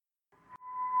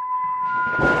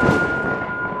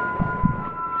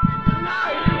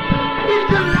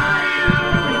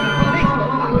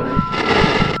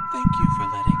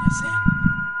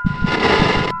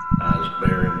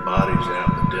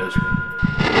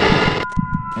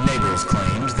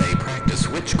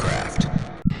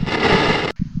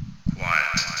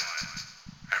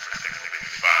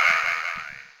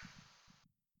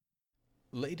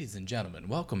Ladies and gentlemen,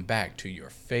 welcome back to your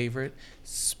favorite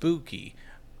spooky,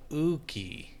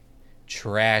 ooky,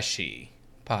 trashy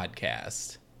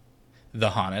podcast,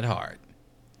 The Haunted Heart.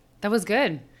 That was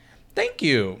good. Thank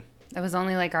you. That was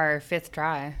only like our fifth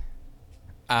try.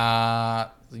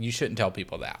 You shouldn't tell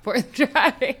people that. Fourth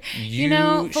try.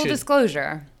 Full should-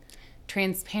 disclosure.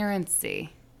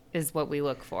 Transparency is what we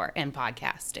look for in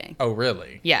podcasting. Oh,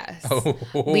 really? Yes. Oh.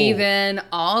 Leave in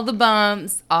all the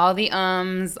bumps, all the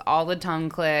all the tongue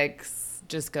clicks.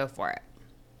 Just go for it.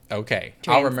 Okay.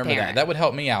 I'll remember that. Transparent. That would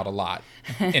help me out a lot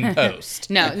in post.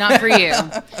 No, not for you.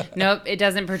 Nope, it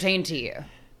doesn't pertain to you.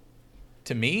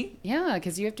 To me? Yeah,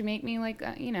 because you have to make me look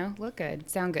good,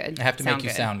 sound good. I have to make you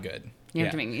sound good. You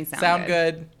have to make me sound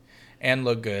good and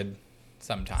look good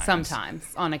sometimes. Sometimes,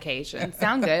 on occasion.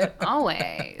 Sound good,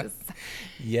 always.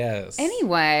 Yes.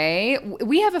 Anyway,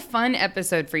 we have a fun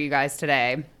episode for you guys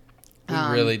today. We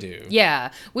really do.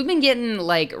 Yeah, we've been getting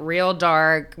like real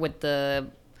dark with the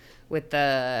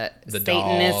Satanist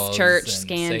dolls church and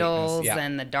scandals Satanists, yeah.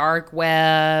 and the dark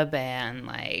web and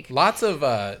like Lots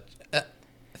of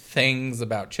things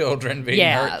about children being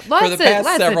hurt. lots For the past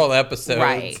of- several episodes,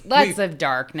 right, lots of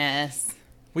darkness.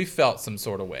 we felt some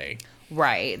sort of way.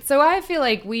 Right. So I feel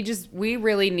like we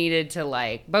really needed to,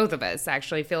 like, both of us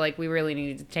actually feel like we really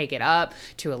needed to take it up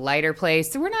to a lighter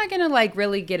place. So we're not going to, like,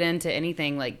 really get into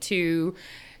anything, like, too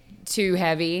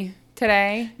heavy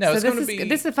today. No, so it's this gonna is be-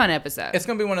 this is a fun episode. It's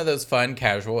going to be one of those fun,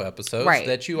 casual episodes Right.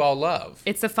 that you all love.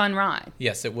 It's a fun ride.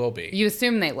 Yes, it will be. You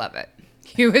assume they love it.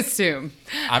 You assume.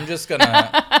 I'm just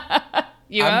gonna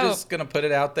You I'm hope. just gonna put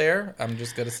it out there. I'm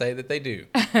just gonna say that they do.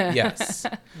 Yes.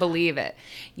 Believe it.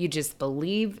 You just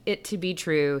believe it to be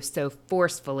true so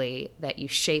forcefully that you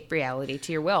shape reality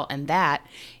to your will. And that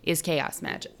is chaos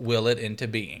magic. Will it into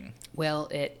being. Will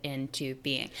it into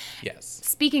being. Yes.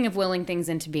 Speaking of willing things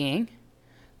into being,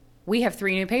 we have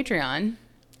 3 new Patreon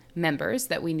members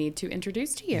that we need to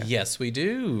introduce to you. Yes, we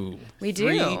do. We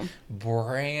 3 do.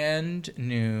 brand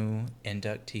new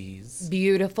inductees.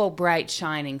 Beautiful, bright,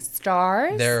 shining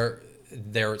stars.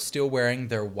 They're still wearing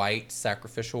their white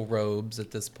sacrificial robes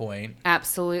at this point.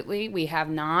 Absolutely. We have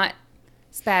not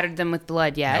spattered them with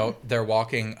blood yet. No, they're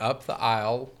walking up the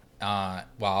aisle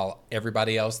while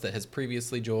everybody else that has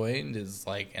previously joined is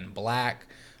like in black,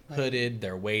 hooded.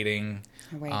 They're waiting.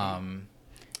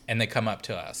 And they come up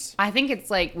to us. I think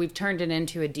it's like we've turned it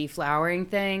into a deflowering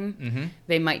thing. Mm-hmm.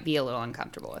 They might be a little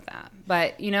uncomfortable with that.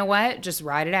 But you know what? Just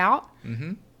ride it out.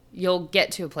 Mm-hmm. You'll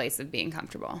get to a place of being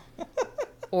comfortable.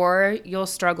 Or you'll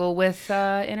struggle with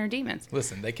inner demons.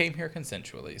 Listen, they came here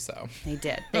consensually, so. They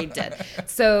did. They did.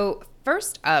 So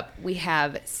first up, we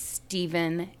have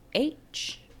Stephen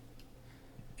H.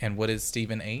 And what is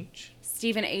Stephen H?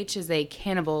 Stephen H. is a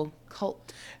cannibal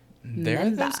cult They're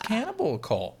member. those cannibal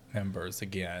cult members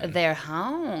again. They're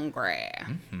hungry.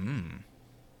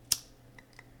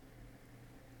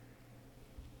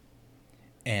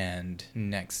 And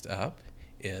next up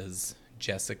is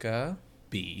Jessica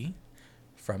B.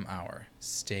 from our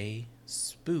Stay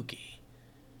Spooky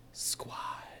Squad.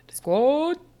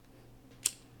 Squad.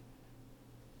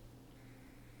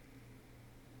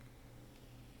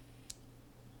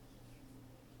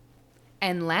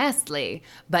 And lastly,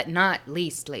 but not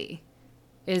leastly,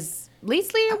 is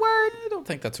leastly a word? I don't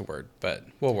think that's a word, but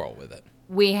we'll roll with it.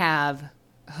 We have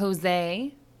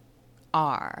Jose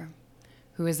R.,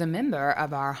 who is a member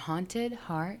of our Haunted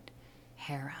Heart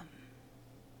Harem.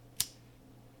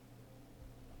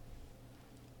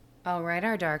 All right,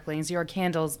 our darklings, your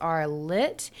candles are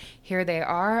lit. Here they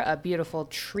are, a beautiful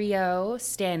trio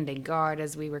standing guard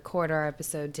as we record our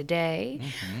episode today.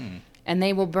 Mm-hmm. And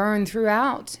they will burn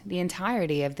throughout the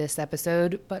entirety of this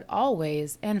episode, but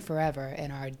always and forever in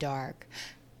our dark,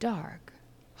 dark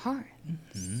hearts.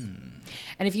 Mm-hmm.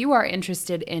 And if you are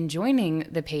interested in joining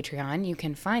the Patreon, you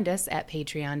can find us at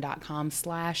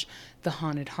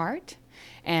patreon.com/thehauntedheart.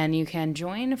 And you can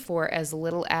join for as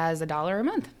little as $1 a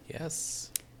month. Yes.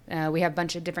 We have a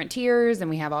bunch of different tiers, and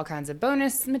we have all kinds of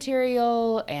bonus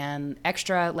material and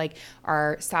extra, like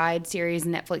our side series,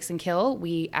 Netflix and Kill.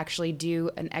 We actually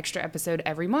do an extra episode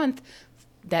every month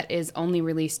that is only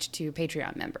released to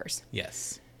Patreon members.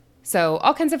 Yes. So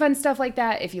all kinds of fun stuff like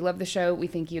that. If you love the show, we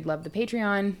think you'd love the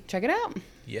Patreon. Check it out.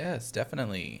 Yes,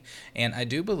 definitely. And I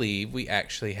do believe we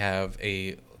actually have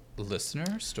a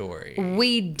listener story.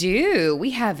 We do. We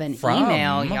have an From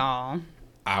email, y'all.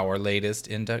 Our latest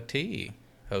inductee,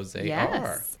 Jose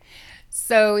R.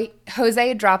 So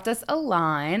Jose dropped us a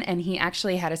line, and he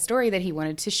actually had a story that he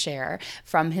wanted to share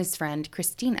from his friend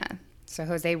Christina. So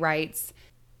Jose writes,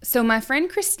 So my friend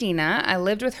Christina, I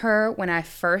lived with her when I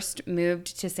first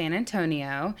moved to San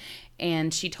Antonio,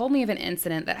 and she told me of an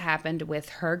incident that happened with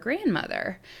her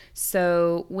grandmother.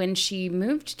 So when she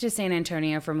moved to San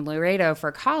Antonio from Laredo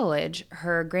for college,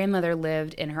 her grandmother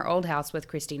lived in her old house with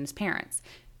Christina's parents.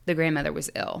 The grandmother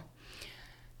was ill.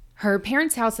 Her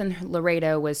parents' house in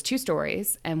Laredo was 2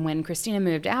 stories, and when Christina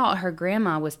moved out, her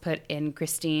grandma was put in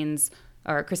Christina's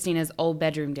old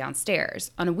bedroom downstairs.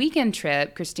 On a weekend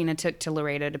trip Christina took to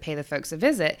Laredo to pay the folks a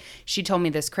visit, she told me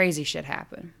this crazy shit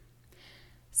happened.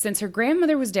 Since her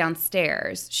grandmother was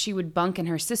downstairs, she would bunk in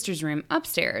her sister's room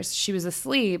upstairs. She was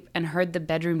asleep and heard the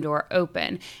bedroom door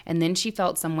open, and then she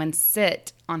felt someone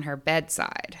sit on her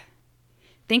bedside.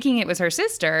 Thinking it was her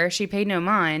sister, she paid no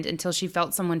mind until she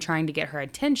felt someone trying to get her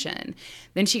attention.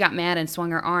 Then she got mad and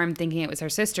swung her arm, thinking it was her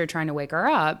sister trying to wake her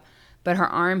up, but her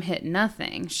arm hit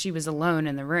nothing. She was alone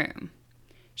in the room.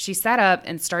 She sat up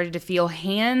and started to feel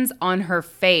hands on her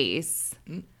face.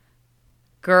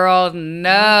 Girl,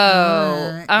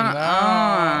 no.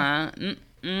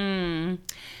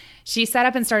 She sat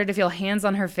up and started to feel hands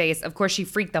on her face. Of course, she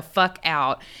freaked the fuck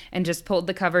out and just pulled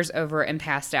the covers over and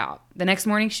passed out. The next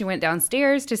morning, she went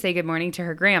downstairs to say good morning to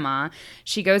her grandma.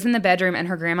 She goes in the bedroom, and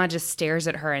her grandma just stares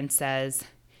at her and says,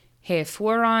 "Hey,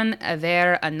 fueron a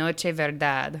ver anoche,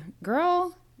 verdad?"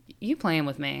 Girl, you playing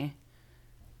with me.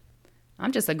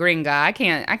 I'm just a green guy. I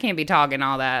can't be talking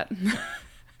all that.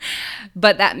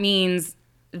 But that means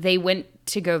they went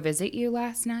to go visit you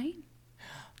last night?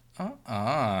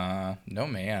 No,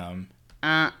 ma'am.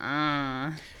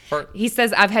 He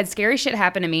says, I've had scary shit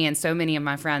happen to me and so many of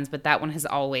my friends, but that one has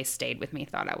always stayed with me.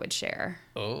 Thought I would share.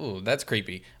 Oh, that's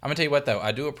creepy. I'm going to tell you what, though.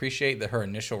 I do appreciate that her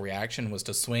initial reaction was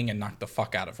to swing and knock the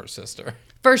fuck out of her sister.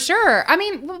 For sure. I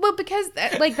mean, well, because,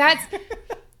 like,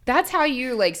 that's how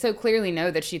you, like, so clearly know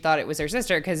that she thought it was her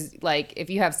sister. Because, like, if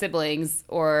you have siblings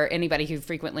or anybody who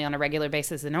frequently on a regular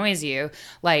basis annoys you,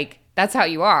 like, that's how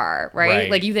you are, right?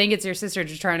 Like, you think it's your sister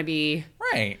just trying to be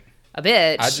a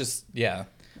bitch. Yeah.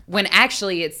 When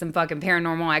actually it's some fucking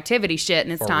paranormal activity shit,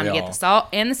 and it's time to get the salt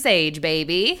and the sage,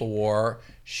 baby. For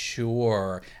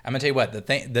sure. I'm going to tell you what,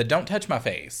 the don't touch my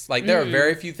face. Like, there are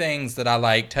very few things that I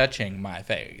like touching my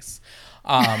face.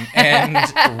 And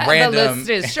random. The list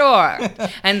is short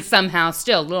and somehow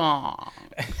still long.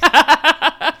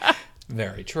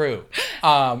 Very true.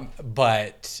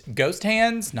 But ghost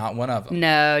hands, not one of them.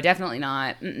 No, definitely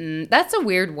not. That's a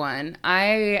weird one.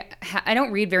 I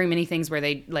don't read very many things where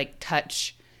they like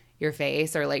touch your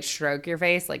face or like stroke your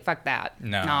face. Like, fuck that.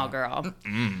 No, girl.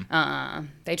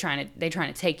 They trying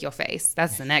to take your face.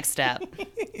 That's the next step.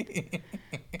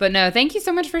 But no, thank you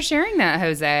so much for sharing that,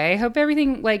 Jose. Hope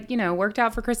everything worked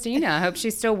out for Christina. Hope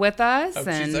she's still with us. Hope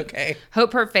and she's okay.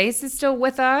 Hope her face is still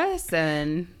with us,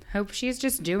 and hope she's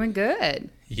just doing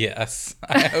good. Yes,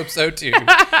 I hope so too.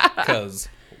 Because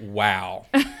wow.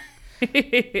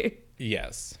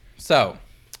 Yes. So.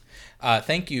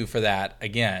 Thank you for that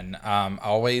again.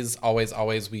 Always,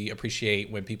 we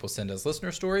appreciate when people send us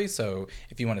listener stories. So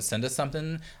if you want to send us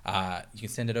something, you can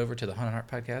send it over to the Haunted Heart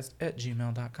Podcast at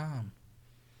gmail.com.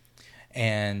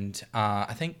 And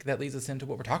I think that leads us into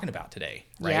what we're talking about today,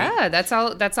 right? Yeah, that's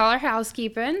all our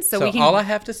housekeeping. So we can... all I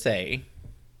have to say...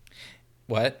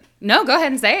 What? No, go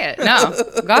ahead and say it. No,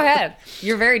 go ahead.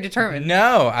 You're very determined.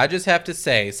 No, I just have to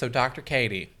say, so Dr.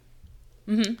 Katie...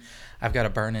 Mm-hmm. I've got a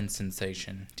burning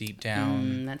sensation deep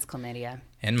down. That's chlamydia.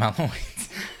 In my loins.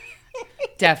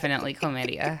 Definitely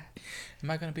chlamydia. Am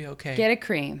I going to be okay? Get a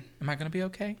cream. Am I going to be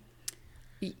okay?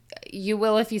 You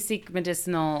will if you seek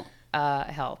medicinal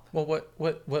help. Well,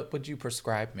 what would you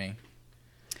prescribe me?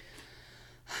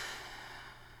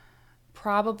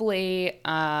 Probably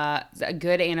a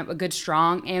good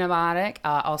strong antibiotic.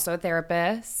 Also a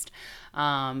therapist.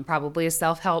 Probably a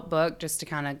self-help book just to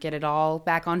kind of get it all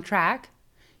back on track.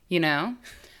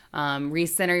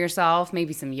 Recenter yourself,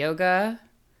 maybe some yoga.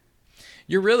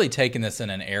 You're really taking this in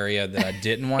an area that I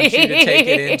didn't want you to take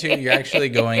it into. You're actually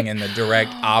going in the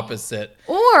direct opposite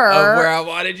of where I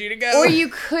wanted you to go. Or you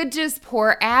could just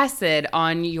pour acid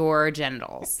on your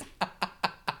genitals.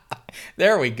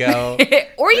 There we go.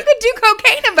 Or you could do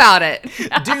cocaine about it.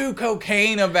 Do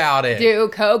cocaine about it. Do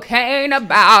cocaine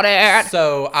about it.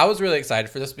 So I was really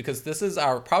excited for this because this is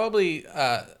our probably...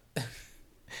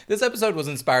 This episode was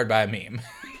inspired by a meme.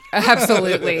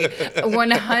 Absolutely.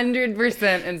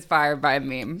 100% inspired by a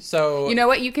meme. So you know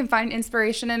what? You can find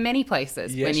inspiration in many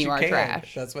places when you are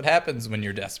trash. That's what happens when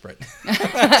you're desperate.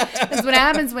 That's what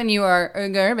happens when you are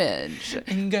garbage.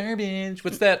 Garbage.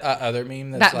 What's that other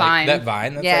meme? That's Vine. That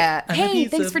Vine? That's yeah. Hey,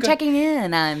 thanks for checking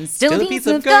in. I'm still a piece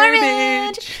of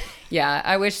garbage. Yeah,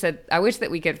 I wish that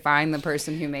we could find the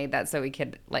person who made that so we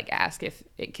could ask if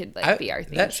it could be our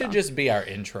theme That song. should just be our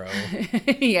intro.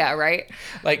 Yeah, right?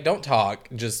 Don't talk,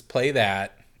 just play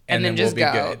that And then just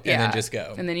go. Good. Yeah. And then just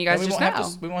go. And then you guys just know.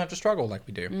 We won't have to struggle like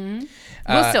we do. Mm-hmm.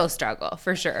 We'll still struggle,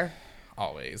 for sure.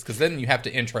 Always. Because then you have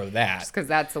to intro that. Just because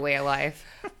that's the way of life.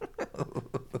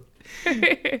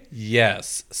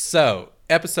 Yes. So,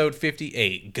 episode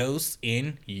 58, Ghosts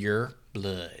in Your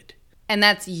Blood. And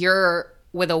that's your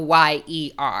with a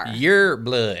Y-E-R. Your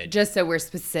blood. Just so we're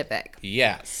specific.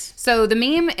 Yes. So the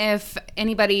meme, if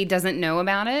anybody doesn't know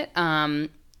about it,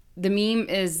 the meme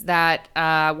is that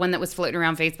one that was floating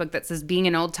around Facebook that says being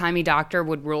an old-timey doctor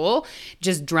would rule.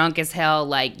 Just drunk as hell,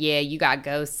 like, yeah, you got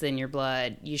ghosts in your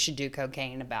blood. You should do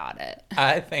cocaine about it.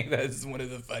 I think that's one of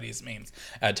the funniest memes.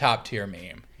 A top-tier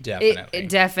meme. Definitely. It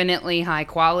definitely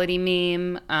high-quality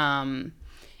meme.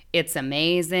 It's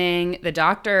amazing. The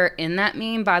doctor in that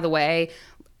meme, by the way,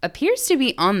 appears to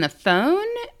be on the phone,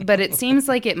 but it seems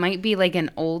like it might be like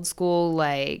an old school,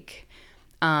 like,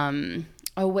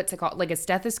 what's it called? Like a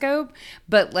stethoscope,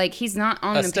 but like he's not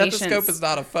on the patient's... A stethoscope is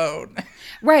not a phone.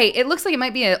 Right. It looks like it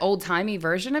might be an old-timey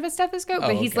version of a stethoscope,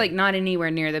 but he's okay. like not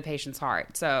anywhere near the patient's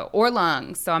heart, or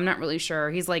lungs. So I'm not really sure.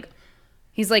 He's like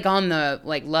on the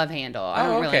like love handle. I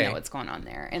don't really know what's going on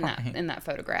there in that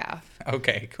photograph.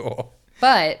 Okay, cool.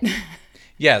 But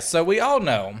yes, so we all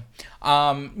know.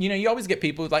 You always get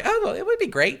people like, oh, it would be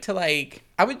great to like.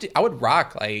 I would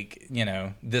rock like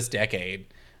this decade.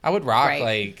 I would rock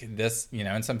like this,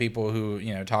 and some people who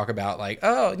talk about like,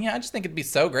 oh, I just think it'd be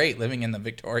so great living in the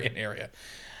Victorian area.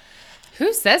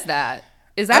 Who says that?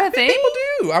 Is that a thing? People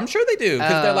do. I'm sure they do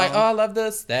because they're like, oh, I love the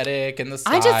aesthetic and the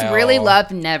style. I just really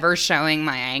love never showing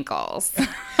my ankles.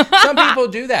 Some people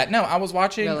do that. No, I was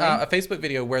watching a Facebook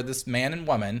video where this man and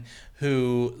woman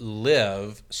who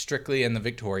live strictly in the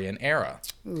Victorian era.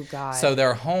 Oh, God. So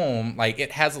their home, like,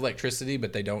 it has electricity,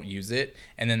 but they don't use it.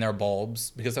 And then their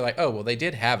bulbs, because they're like, oh, well, they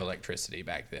did have electricity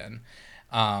back then.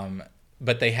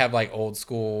 But they have, like, old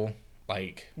school,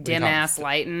 like... dim-ass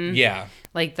lighting. Yeah.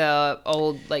 Like the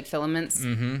old, like, filaments.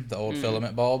 Mm-hmm. The old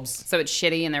filament bulbs. So it's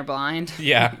shitty and they're blind.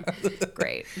 Yeah.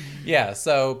 Great. Yeah,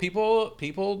 so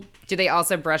people... Do they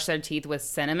also brush their teeth with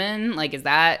cinnamon? Like, is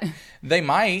that... They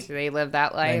might. Do they live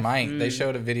that life? They might. They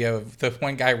showed a video of the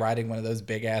one guy riding one of those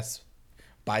big-ass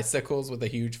bicycles with a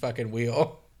huge fucking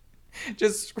wheel.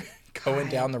 Just going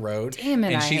down the road. Damn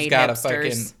it, and I she's hate got hipsters. a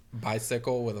fucking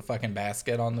bicycle with a fucking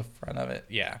basket on the front of it.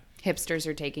 Yeah. Hipsters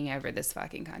are taking over this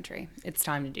fucking country. It's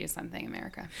time to do something,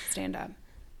 America. Stand up.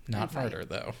 Not murder,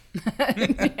 though.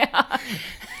 Yeah.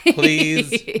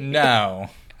 Please, no.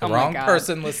 The wrong God.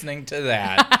 person listening to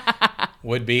that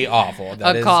would be awful.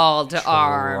 That is call to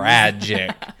arms.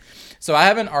 Tragic. So I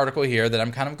have an article here that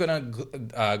I'm kind of going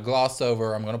to gloss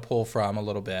over. I'm going to pull from a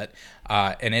little bit.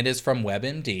 And it is from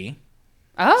WebMD.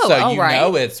 Oh, so you right.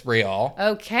 know it's real.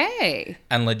 Okay.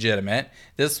 And legitimate.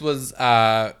 This was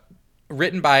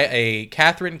written by a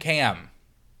Catherine Cam.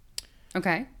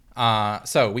 Okay.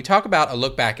 So we talk about a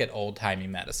look back at old-timey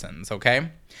medicines, okay?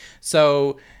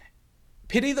 So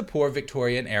pity the poor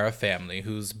Victorian-era family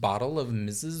whose bottle of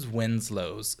Mrs.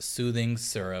 Winslow's soothing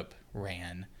syrup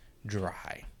ran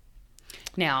dry.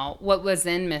 Now, what was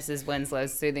in Mrs.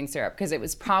 Winslow's soothing syrup? Because it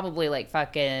was probably like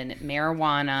fucking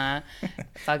marijuana,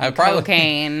 fucking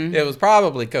cocaine. It was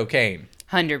probably cocaine.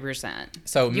 100%.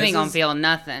 So you ain't gonna feel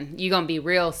nothing. You gonna be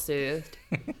real soothed.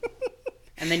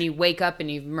 And then you wake up and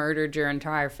you've murdered your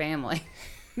entire family.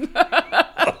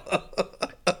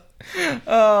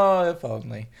 Oh, if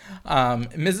only.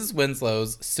 Mrs.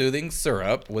 Winslow's soothing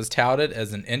syrup was touted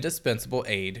as an indispensable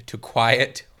aid to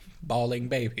quiet bawling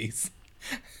babies.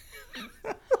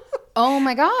 Oh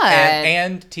my God.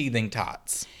 And teething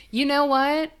tots. You know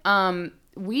what?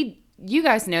 You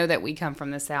guys know that we come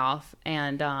from the South,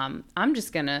 and I'm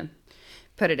just gonna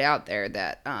put it out there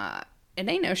that it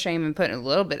ain't no shame in putting a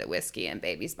little bit of whiskey in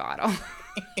baby's bottle.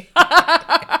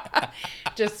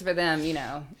 Just for them,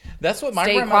 That's what my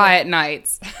stay grandmother... quiet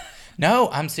nights. No,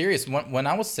 I'm serious. When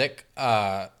I was sick,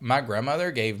 my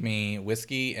grandmother gave me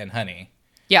whiskey and honey.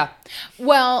 Yeah.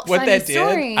 Well, what funny that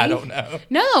story, did, I don't know.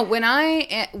 No, when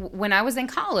I was in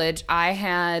college, I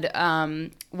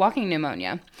had walking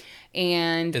pneumonia,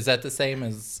 and is that the same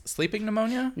as sleeping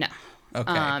pneumonia? No.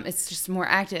 Okay. It's just more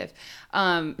active.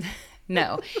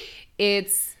 No,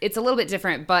 it's a little bit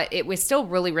different, but it was still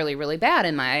really, really, really bad,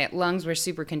 and my lungs were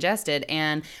super congested,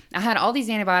 and I had all these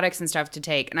antibiotics and stuff to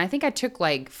take, and I think I took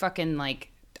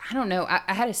I don't know.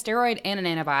 I had a steroid and an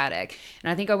antibiotic,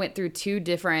 and I think I went through 2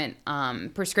 different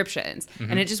prescriptions,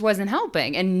 and it just wasn't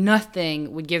helping, and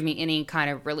nothing would give me any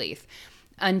kind of relief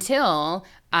until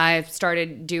I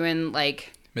started doing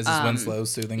Mrs.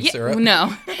 Winslow's soothing syrup?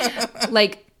 No,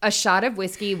 like a shot of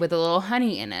whiskey with a little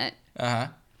honey in it. Uh-huh.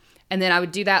 And then I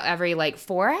would do that every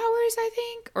 4 hours, I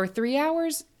think, or 3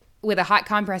 hours. with a hot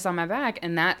compress on my back,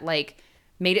 and that like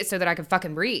made it so that I could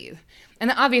fucking breathe.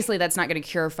 And obviously that's not going to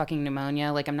cure fucking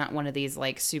pneumonia. Like I'm not one of these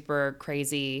like super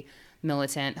crazy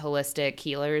militant holistic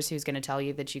healers who's going to tell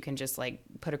you that you can just like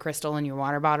put a crystal in your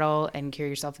water bottle and cure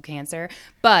yourself of cancer.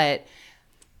 But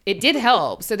it did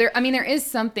help. So there is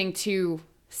something to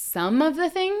some of the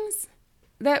things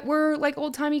that were like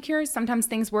old-timey cures. Sometimes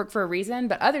things work for a reason,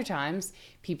 but other times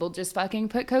people just fucking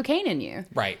put cocaine in you.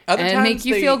 Right. And make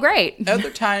you feel great.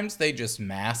 Other times they just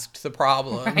masked the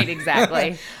problem. Right,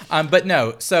 exactly. But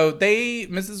no, so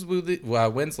Mrs.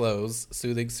 Winslow's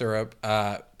soothing syrup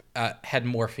had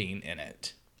morphine in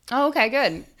it. Oh, okay,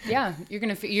 good. Yeah, you're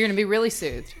gonna be really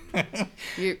soothed.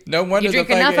 No wonder you drink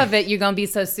enough of it, you're gonna be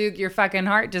so soothed your fucking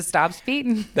heart just stops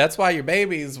beating. That's why your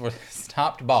babies were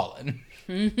stopped bawling.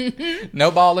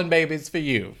 No bawling babies for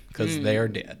you, because they're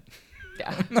dead.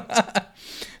 Yeah.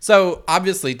 So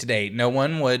obviously today, no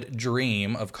one would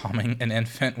dream of calming an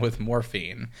infant with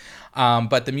morphine.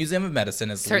 But the Museum of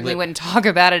Medicine is certainly wouldn't talk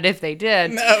about it if they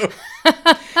did. No.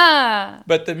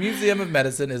 But the Museum of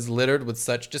Medicine is littered with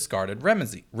such discarded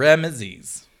remedies.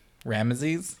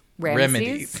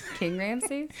 Remedies? King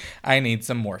Ramses? I need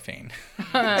some morphine.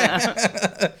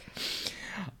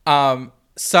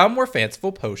 Some were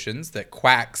fanciful potions that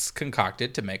quacks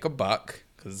concocted to make a buck,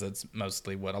 because that's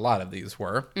mostly what a lot of these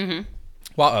were. Mm-hmm.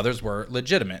 While others were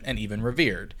legitimate and even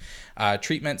revered.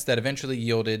 Treatments that eventually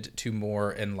yielded to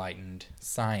more enlightened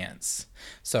science.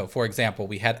 So, for example,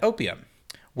 we had opium,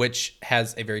 which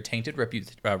has a very tainted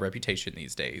reputation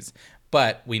these days.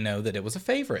 But we know that it was a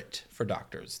favorite for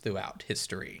doctors throughout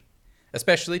history,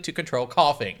 especially to control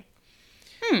coughing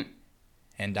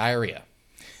and diarrhea.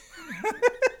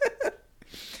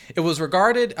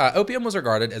 Opium was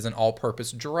regarded as an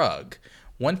all-purpose drug.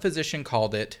 One physician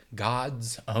called it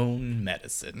God's own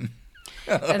medicine.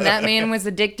 And that man was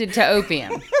addicted to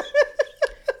opium.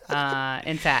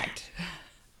 In fact.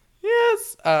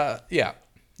 Yes. Yeah,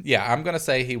 I'm going to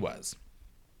say he was.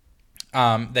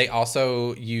 They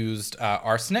also used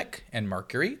arsenic and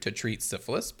mercury to treat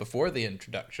syphilis before the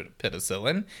introduction of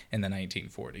penicillin in the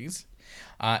 1940s.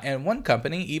 And one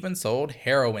company even sold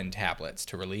heroin tablets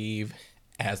to relieve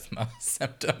asthma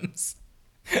symptoms.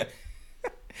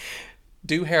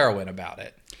 Do heroin about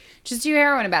it. Just do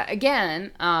heroin about it.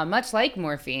 Again, much like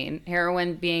morphine,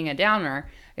 heroin being a downer,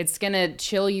 it's going to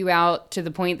chill you out to the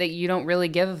point that you don't really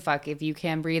give a fuck if you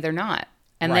can breathe or not.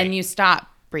 And then you stop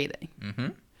breathing. Mm-hmm.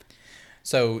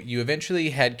 So you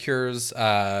eventually had cures,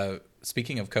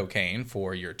 speaking of cocaine,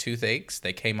 for your toothaches.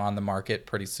 They came on the market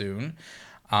pretty soon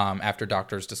after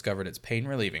doctors discovered its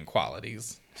pain-relieving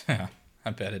qualities. I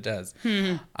bet it does.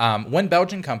 One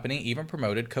Belgian company even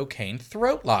promoted cocaine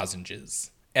throat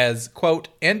lozenges as, quote,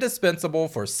 indispensable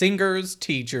for singers,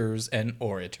 teachers, and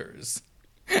orators.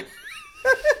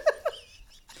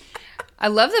 I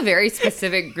love the very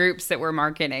specific groups that we're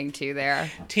marketing to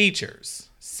there. Teachers,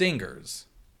 singers,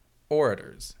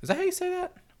 orators. Is that how you say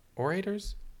that?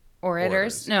 Orators?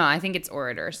 Orators? No, I think it's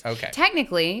orators. Okay.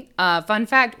 Technically, fun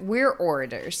fact, we're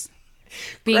orators.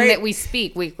 Being that we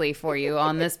speak weekly for you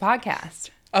on this podcast.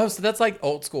 Oh, so that's like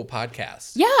old school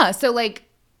podcast. Yeah. So like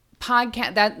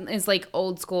podcast, that is like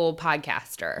old school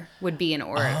podcaster would be an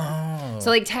orator. Oh. So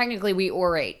like technically we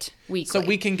orate weekly. So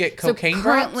we can get cocaine So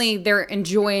currently they're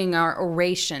enjoying our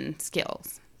oration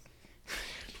skills.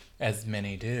 As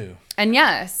many do. And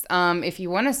yes, if you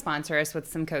want to sponsor us with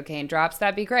some cocaine drops,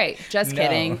 that'd be great. Just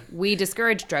kidding. We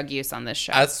discourage drug use on this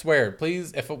show. I swear,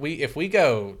 please, if we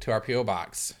go to our P.O.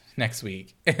 box next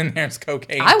week and there's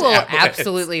cocaine I will tablets,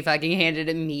 absolutely fucking hand it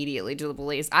immediately to the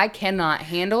police. I cannot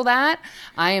handle that.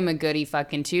 I am a goody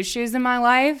fucking two shoes in my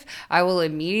life. I will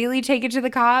immediately take it to the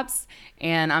cops,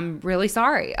 and I'm really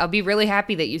sorry. I'll be really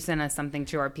happy that you sent us something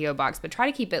to our P.O. box, but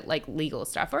try to keep it like legal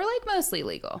stuff, or like mostly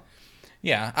legal.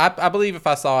 Yeah, I believe if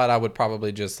I saw it, I would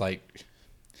probably just like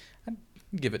I'd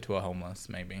give it to a homeless,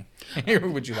 maybe. Here,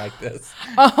 would you like this?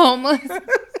 A homeless?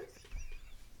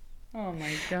 Oh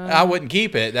my God. I wouldn't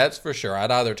keep it, that's for sure.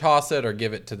 I'd either toss it or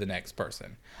give it to the next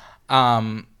person.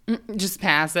 Just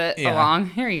pass it along.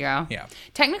 Here you go. Yeah.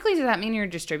 Technically, does that mean you're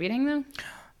distributing though?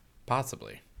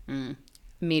 Possibly.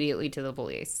 Immediately to the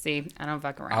police. See, I don't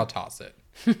fuck around. I'll toss it.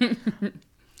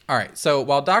 All right, so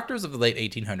while doctors of the late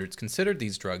 1800s considered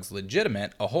these drugs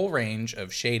legitimate, a whole range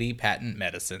of shady patent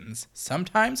medicines,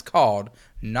 sometimes called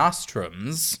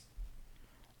nostrums,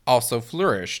 also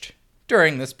flourished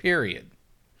during this period.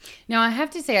 Now, I have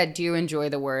to say I do enjoy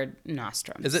the word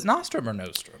nostrum. Is it nostrum or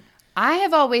nostrum? I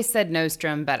have always said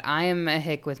nostrum, but I am a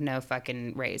hick with no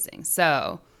fucking raising,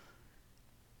 so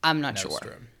I'm not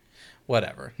sure.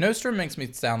 Whatever. Nostrum makes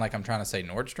me sound like I'm trying to say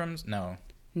Nordstrom's. No.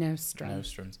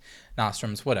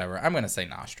 Nostrums, whatever. I'm going to say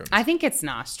nostrums. I think it's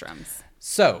nostrums.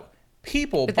 So,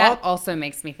 people But that also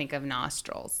makes me think of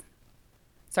nostrils.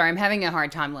 Sorry, I'm having a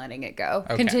hard time letting it go.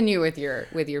 Okay. Continue with your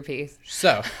piece.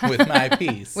 So, with my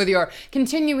piece.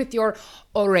 Continue with your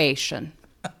oration.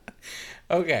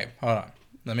 Okay, hold on.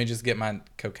 Let me just get my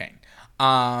cocaine.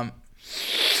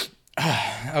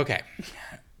 Okay.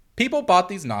 People bought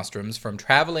these nostrums from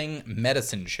traveling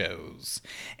medicine shows,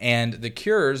 and the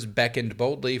cures beckoned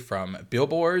boldly from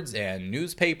billboards and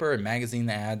newspaper and magazine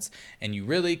ads, and you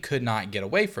really could not get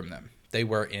away from them. They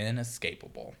were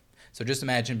inescapable. So just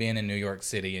imagine being in New York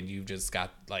City and you've just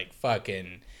got like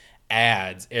fucking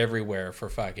ads everywhere for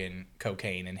fucking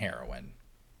cocaine and heroin.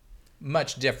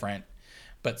 Much different,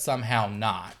 but somehow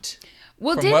not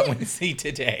from what we see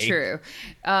today. True.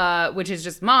 Which is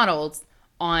just modeled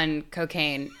on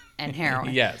cocaine and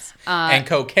heroin. Yes. And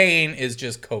cocaine is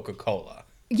just Coca-Cola.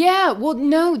 Yeah, well,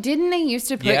 no, didn't they used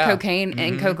to put cocaine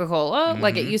in Coca-Cola?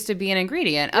 Like it used to be an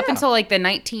ingredient up until like the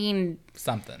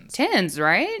 1910s,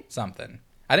 right? Something.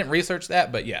 I didn't research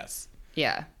that, but yes.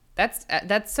 Yeah,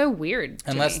 that's so weird.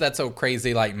 Unless that's a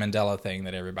crazy like Mandela thing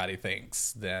that everybody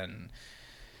thinks, then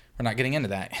we're not getting into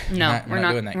that. No, we're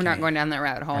not doing that. We're not going down that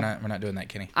rabbit hole. We're not doing that,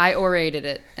 Kenny. I orated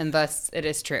it, and thus it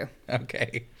is true.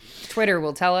 Okay. Twitter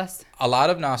will tell us. A lot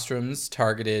of nostrums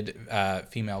targeted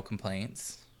female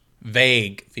complaints.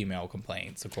 Vague female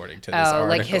complaints, according to this article.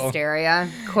 Like hysteria,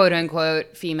 quote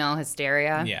unquote, female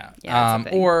hysteria. Yeah.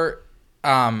 Or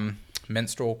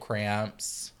menstrual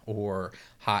cramps or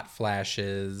hot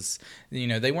flashes. You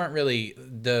know, they weren't really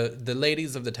the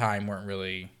ladies of the time weren't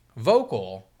really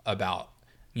vocal about,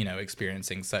 you know,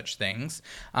 experiencing such things.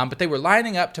 But they were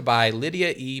lining up to buy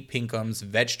Lydia E. Pinkham's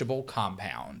vegetable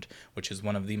compound, which is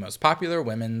one of the most popular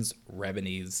women's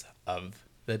remedies of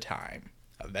the time.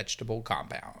 A vegetable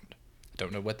compound.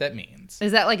 Don't know what that means.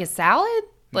 Is that like a salad?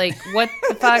 Like, what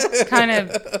the fuck kind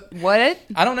of, what?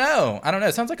 I don't know.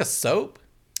 It sounds like a soap.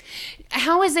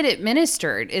 How is it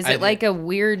administered? Is it like a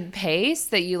weird paste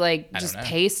that you like just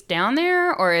paste down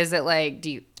there? Or is it like,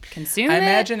 do you consume it? I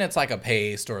imagine it's like a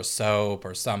paste or a soap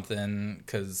or something,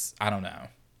 because I don't know.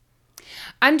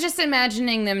 I'm just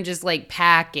imagining them just like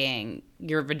packing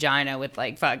your vagina with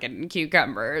like fucking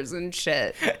cucumbers and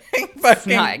shit.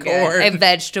 Fucking not good. A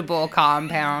vegetable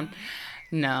compound.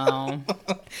 No.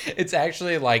 It's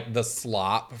actually like the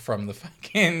slop from the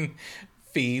fucking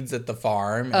feeds at the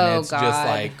farm. And it's just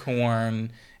like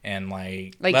corn and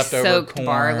like leftover soaked corn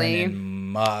barley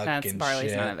and muck. That's and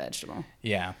barley's shit. not a vegetable.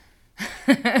 Yeah.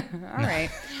 All right.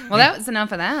 Well, that was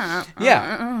enough of that.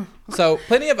 Yeah. So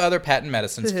plenty of other patent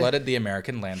medicines flooded the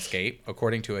American landscape,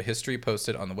 according to a history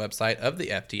posted on the website of the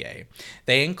FDA.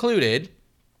 They included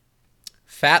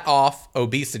fat off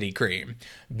obesity cream.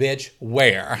 Bitch,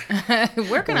 where?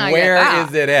 Where can I Where get that?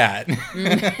 is it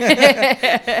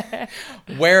at?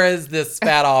 Where is this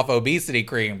fat off obesity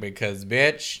cream? Because,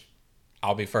 bitch,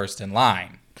 I'll be first in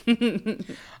line. There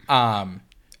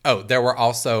were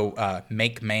also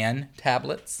Make Man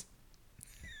tablets.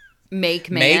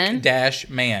 Make Man?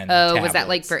 Make-Man tablets. Was that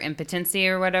like for impotency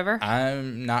or whatever?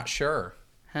 I'm not sure.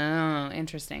 Oh,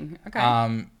 interesting.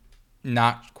 Okay.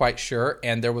 Not quite sure.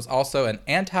 And there was also an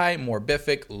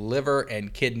anti-morbific liver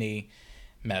and kidney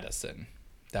medicine.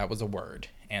 That was a word.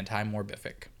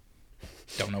 Anti-morbific.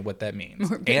 Don't know what that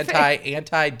means.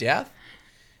 Anti-death?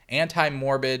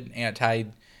 Anti-morbid,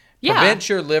 prevent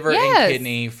your liver and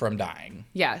kidney from dying.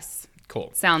 Yes.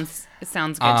 Cool. Sounds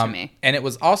good to me. And it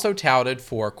was also touted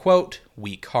for, quote,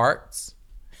 weak hearts,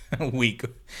 weak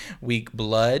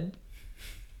blood,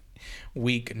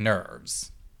 weak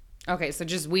nerves. Okay, so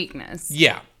just weakness.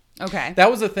 Yeah. Okay. That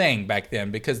was a thing back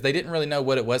then because they didn't really know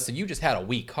what it was, so you just had a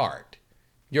weak heart.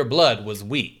 Your blood was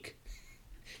weak.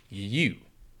 You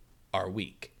are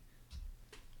weak.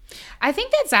 I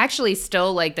think that's actually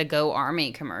still like the Go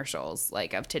Army commercials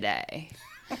like of today.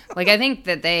 Like I think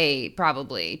that they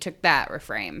probably took that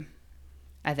refrain.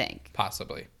 I think.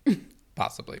 Possibly.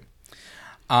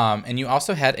 And you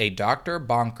also had a Dr.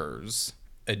 Bonkers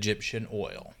Egyptian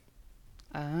oil.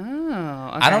 Oh,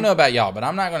 okay. I don't know about y'all, but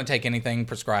I'm not going to take anything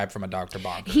prescribed from a Dr.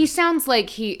 Bonkers. He sounds like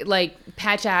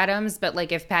Patch Adams, but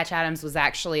like if Patch Adams was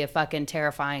actually a fucking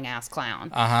terrifying ass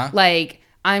clown. Like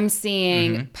I'm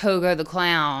seeing Pogo the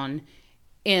Clown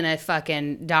in a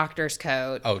fucking doctor's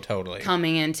coat. Oh, totally.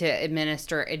 Coming in to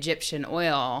administer Egyptian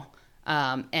oil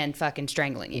and fucking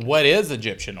strangling you. What is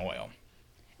Egyptian oil?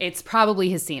 It's probably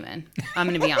his semen. I'm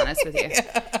going to be honest with you.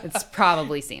 It's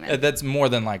probably semen. That's more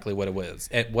than likely what it was.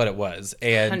 And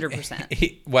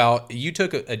 100%. Well, you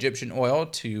took Egyptian oil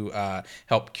to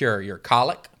help cure your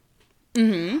colic,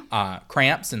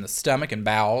 cramps in the stomach and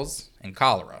bowels, and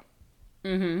cholera.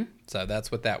 Mm-hmm. So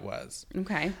that's what that was.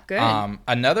 Okay, good.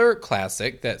 Another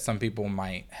classic that some people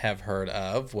might have heard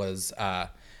of was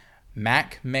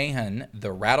Mac Mahon,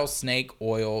 the Rattlesnake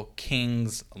Oil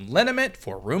King's Liniment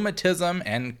for Rheumatism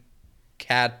and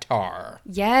Catarrh.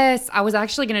 Yes, I was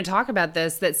actually going to talk about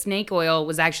this, that snake oil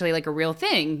was actually like a real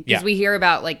thing. Because Yeah. we hear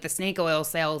about like the snake oil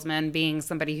salesman being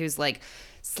somebody who's like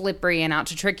slippery and out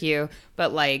to trick you,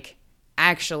 but like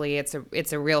actually it's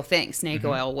a real thing. Snake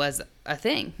oil was a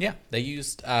thing. Yeah, they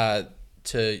used that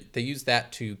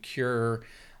to cure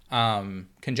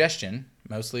congestion,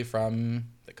 mostly from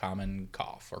the common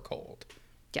cough or cold.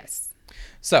 Yes.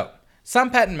 So, some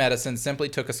patent medicines simply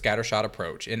took a scattershot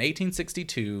approach. In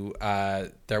 1862,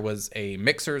 there was a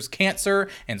mixer's cancer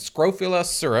and scrofula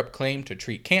syrup claimed to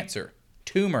treat cancer,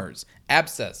 tumors,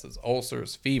 abscesses,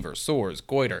 ulcers, fever, sores,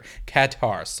 goiter,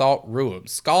 catarrh, salt rheum,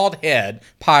 scald head,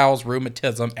 piles,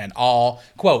 rheumatism, and all,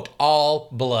 quote, all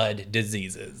blood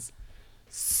diseases.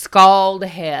 Scald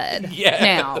head. Yes.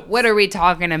 Now, what are we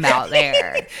talking about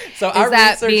there? So Is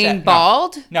that researched being that.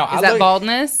 bald? No, Is that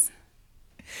baldness?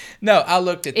 No, I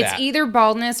looked at It's that. either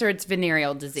baldness or it's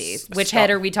venereal disease. Which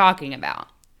head are we talking about?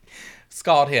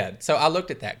 Scald head. So I looked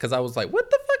at that because I was like, what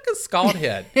the fuck is scald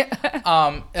head?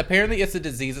 Apparently it's a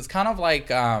disease. It's kind of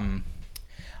like,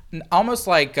 almost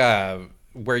like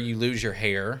where you lose your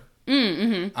hair.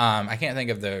 Mm-hmm. I can't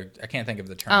think of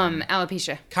the term.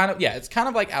 Alopecia. It's kind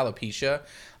of like alopecia,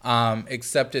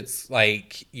 except it's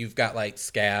like you've got like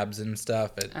scabs and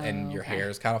stuff, and your hair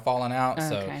is kind of falling out.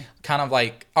 So Okay. kind of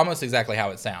like almost exactly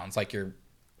how it sounds. Like your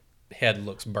head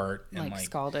looks burnt and Like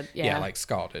scalded. Yeah, Yeah. like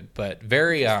scalded, but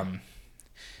very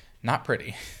not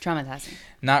pretty. Traumatizing.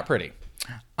 Not pretty.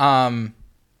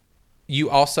 You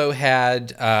also had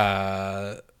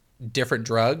different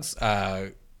drugs,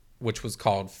 which was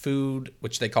called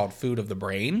which they called food of the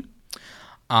brain,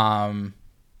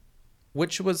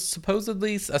 which was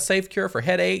supposedly a safe cure for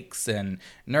headaches and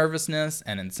nervousness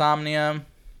and insomnia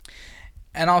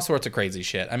and all sorts of crazy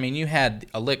shit. I mean, you had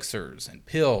elixirs and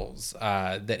pills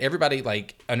that everybody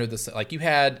you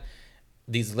had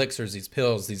these elixirs, these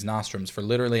pills, these nostrums for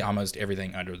literally almost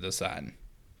everything under the sun.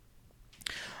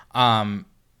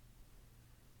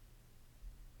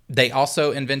 They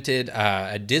also invented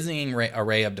a dizzying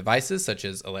array of devices such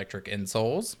as electric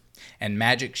insoles and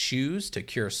magic shoes to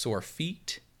cure sore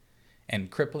feet and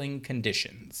crippling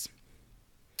conditions.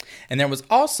 And there was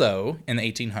also, in the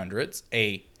 1800s,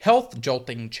 a health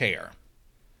jolting chair.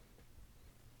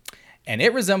 And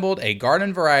it resembled a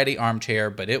garden variety armchair,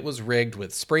 but it was rigged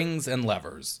with springs and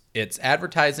levers. Its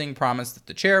advertising promised that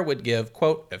the chair would give,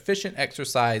 quote, efficient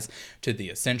exercise to the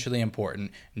essentially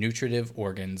important nutritive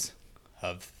organs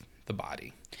of the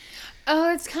body.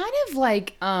 Oh, it's kind of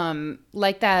like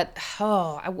that.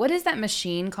 Oh, what is that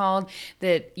machine called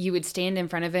that you would stand in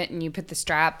front of it and you put the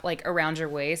strap like around your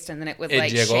waist and then it would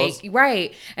jiggles. shake,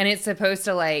 right? And it's supposed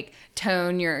to like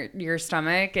tone your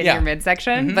stomach and Yeah. your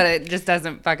midsection, but it just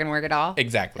doesn't fucking work at all.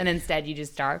 Exactly. And instead you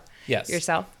just starve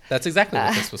yourself. That's exactly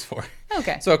what this was for.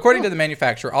 Okay. So according to the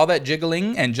manufacturer, all that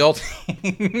jiggling and jolting,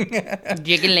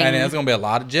 Jiggling. and there's going to be a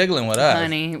lot of jiggling with us.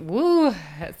 Honey, woo,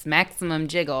 that's maximum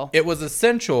jiggle. It was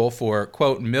essential for,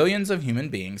 quote, millions of human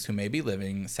beings who may be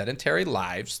living sedentary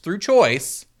lives through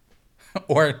choice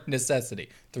or necessity.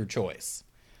 Through choice.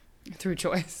 Through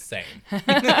choice. Same.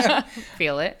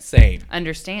 Feel it. Same.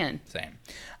 Understand. Same.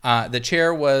 The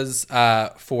chair was,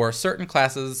 for certain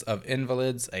classes of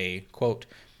invalids, a, quote,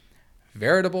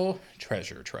 veritable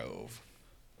treasure trove.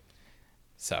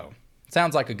 So,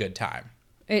 sounds like a good time.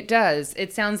 It does.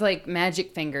 It sounds like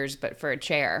magic fingers, but for a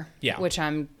chair. Yeah. Which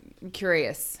I'm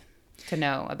curious to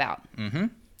know about. Mm-hmm.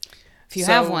 If you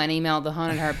have one, email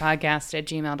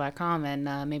thehauntedheartpodcast@gmail.com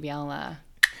and maybe I'll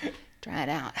try it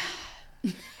out.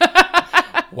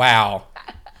 Wow.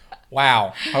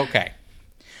 Okay.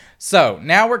 So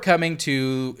now we're coming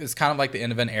to, it's kind of like the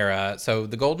end of an era. So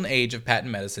the golden age of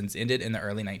patent medicines ended in the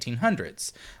early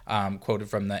 1900s, quoted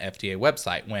from the FDA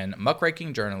website, when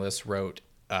muckraking journalists wrote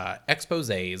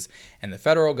exposés and the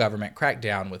federal government cracked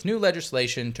down with new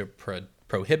legislation to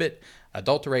prohibit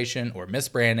adulteration or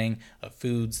misbranding of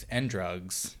foods and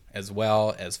drugs, as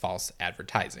well as false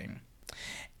advertising.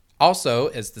 Also,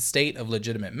 as the state of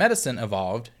legitimate medicine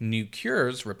evolved, new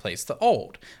cures replaced the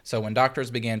old. So when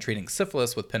doctors began treating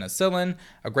syphilis with penicillin,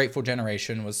 a grateful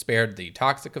generation was spared the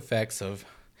toxic effects of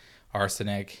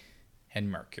arsenic and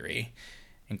mercury,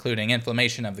 including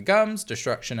inflammation of the gums,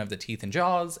 destruction of the teeth and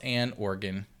jaws, and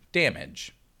organ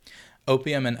damage.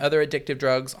 Opium and other addictive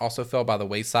drugs also fell by the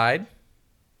wayside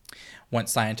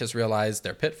once scientists realized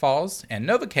their pitfalls, and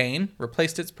Novocaine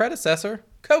replaced its predecessor,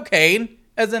 cocaine,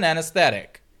 as an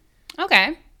anesthetic.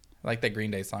 Okay. I like that Green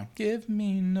Day song. Give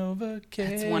me Novocaine.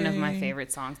 It's one of my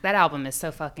favorite songs. That album is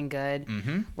so fucking good.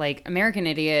 Mm-hmm. Like, American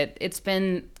Idiot, it's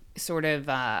been sort of,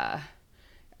 I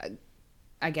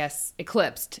guess,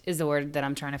 eclipsed is the word that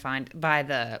I'm trying to find, by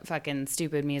the fucking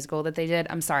stupid musical that they did.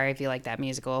 I'm sorry if you like that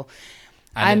musical.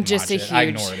 I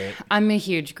ignored it. I'm a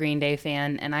huge Green Day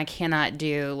fan, and I cannot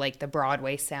do like the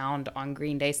Broadway sound on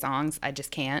Green Day songs. I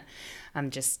just can't. I'm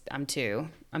too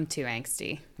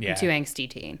angsty. Yeah. I'm too angsty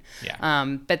teen.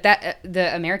 Yeah. But that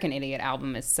the American Idiot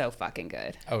album is so fucking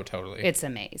good. Oh, totally. It's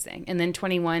amazing. And then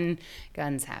 21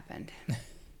 Guns happened.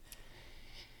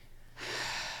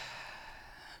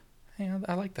 Yeah,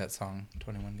 I like that song,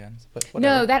 21 Guns. But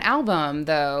whatever. No, that album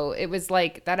though, it was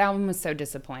like that album was so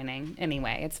disappointing.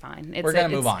 Anyway, it's fine. We're gonna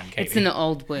move on, Katie. It's an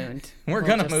old wound. We're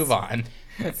gonna move on.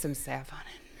 Put some salve on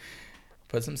it.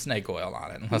 Put some snake oil on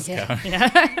it and let's go.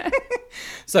 Yeah.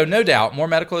 So no doubt, more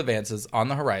medical advances on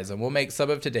the horizon will make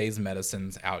some of today's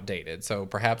medicines outdated. So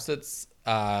perhaps it's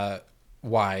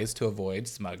wise to avoid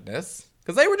smugness,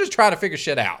 because they were just trying to figure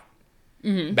shit out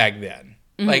back then.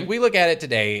 Mm-hmm. Like, we look at it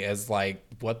today as like,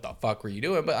 what the fuck were you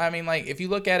doing? But I mean, like, if you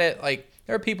look at it, like,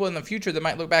 there are people in the future that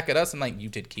might look back at us and like, you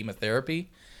did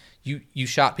chemotherapy, you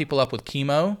shot people up with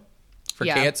chemo for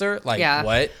cancer. Like,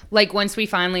 what? Like, once we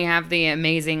finally have the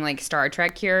amazing like Star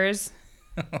Trek cures,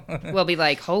 we'll be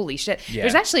like, holy shit. Yeah.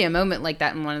 There's actually a moment like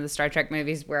that in one of the Star Trek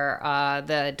movies where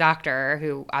the doctor,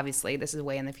 who obviously this is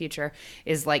way in the future,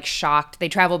 is like shocked. They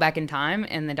travel back in time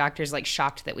and the doctor's like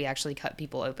shocked that we actually cut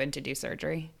people open to do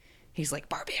surgery. He's like,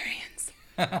 barbarians.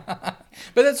 But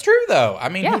that's true though. I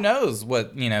mean, who knows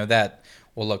what, that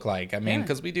will look like. I mean,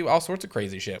 because we do all sorts of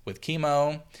crazy shit with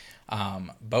chemo,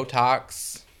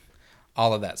 Botox,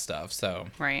 all of that stuff. So,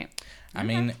 right. I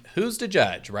mean, who's to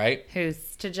judge, right?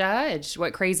 Who's to judge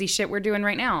what crazy shit we're doing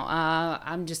right now?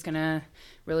 I'm just going to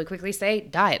really quickly say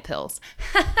diet pills.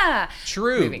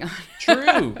 True. Moving on.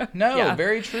 True. No,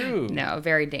 very true. No,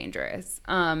 very dangerous.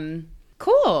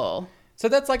 Cool. So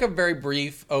that's like a very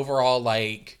brief overall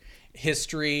like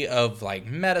history of like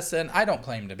medicine. I don't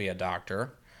claim to be a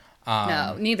doctor.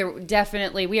 No, neither.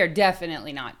 Definitely. We are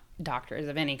definitely not doctors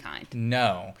of any kind.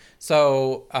 No.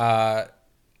 So,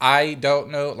 I don't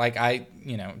know, like I,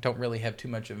 don't really have too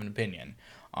much of an opinion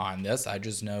on this. I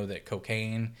just know that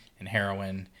cocaine and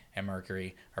heroin and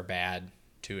mercury are bad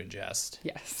to ingest.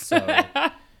 Yes. So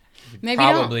you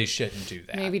probably shouldn't do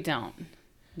that. Maybe don't.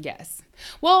 Yes.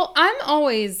 Well, I'm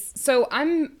always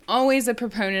a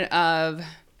proponent of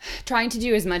trying to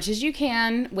do as much as you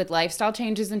can with lifestyle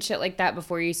changes and shit like that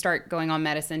before you start going on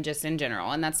medicine just in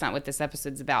general. And that's not what this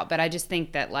episode's about. But I just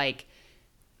think that like,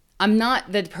 I'm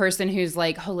not the person who's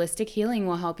like, holistic healing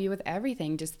will help you with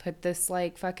everything. Just put this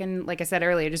like fucking, like I said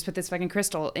earlier, just put this fucking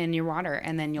crystal in your water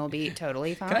and then you'll be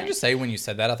totally fine. Can I just say, when you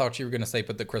said that, I thought you were going to say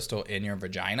put the crystal in your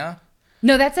vagina.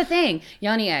 No, that's a thing.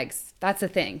 Yoni eggs. That's a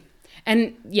thing.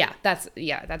 And that's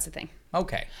a thing.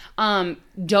 Okay.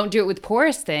 Don't do it with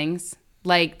porous things.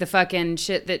 Like the fucking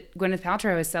shit that Gwyneth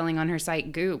Paltrow is selling on her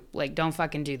site, Goop. Like, don't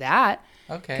fucking do that.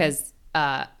 Okay. Because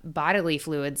bodily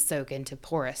fluids soak into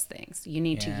porous things. You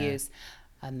need to use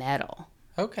a metal.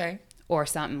 Okay. Or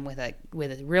something with a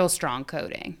real strong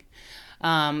coating.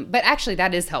 But actually,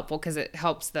 that is helpful because it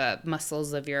helps the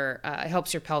muscles of it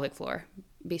helps your pelvic floor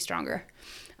be stronger.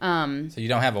 So you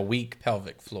don't have a weak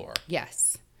pelvic floor.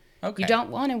 Yes. Okay. You don't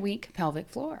want a weak pelvic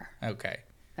floor. Okay.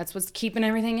 That's what's keeping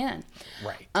everything in.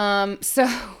 Right.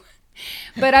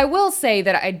 But I will say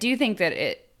that I do think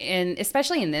that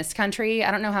especially in this country, I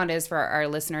don't know how it is for our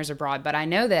listeners abroad, but I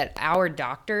know that our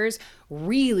doctors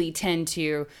really tend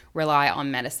to rely on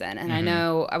medicine. And I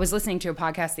know I was listening to a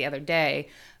podcast the other day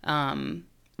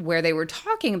where they were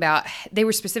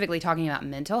specifically talking about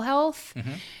mental health,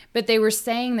 but they were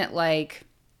saying that like,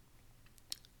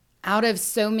 out of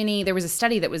so many, there was a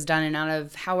study that was done, and out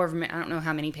of however, I don't know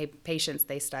how many patients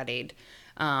they studied,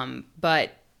 but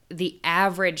the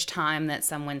average time that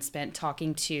someone spent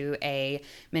talking to a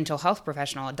mental health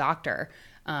professional, a doctor,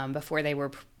 before they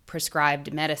were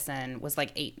prescribed medicine was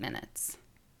like 8 minutes,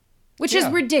 which is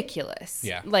ridiculous.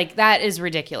 Yeah. Like, that is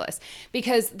ridiculous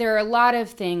because there are a lot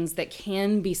of things that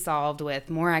can be solved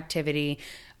with more activity.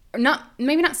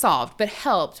 Maybe not solved, but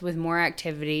helped with more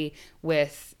activity,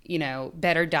 with,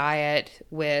 better diet,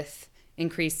 with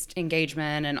increased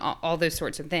engagement and all those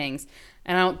sorts of things.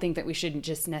 And I don't think that we should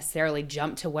just necessarily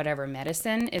jump to whatever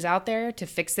medicine is out there to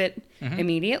fix it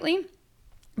immediately.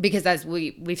 Because as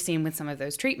we've seen with some of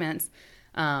those treatments,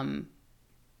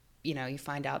 you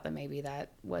find out that maybe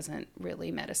that wasn't really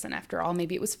medicine after all.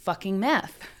 Maybe it was fucking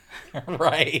meth.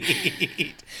 Right.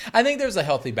 I think there's a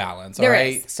healthy balance. All there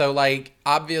right. is. So like,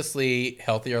 obviously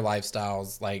healthier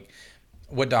lifestyles, like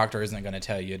what doctor isn't going to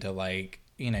tell you to like,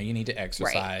 you need to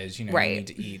exercise, you need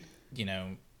to eat,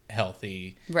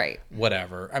 healthy,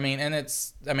 whatever. I mean, and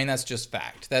that's just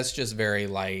fact. That's just very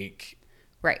like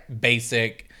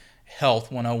basic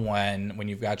health 101 when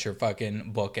you've got your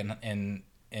fucking book in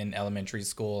elementary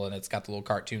school and it's got the little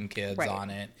cartoon kids on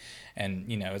it, and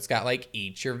it's got like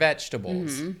eat your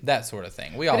vegetables, that sort of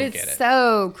thing. We all get it. It's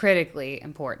so critically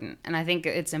important, and I think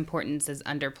its importance is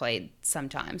underplayed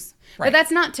sometimes. But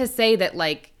that's not to say that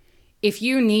like if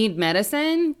you need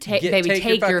medicine, take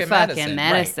your fucking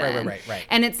medicine. Right.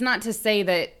 And it's not to say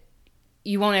that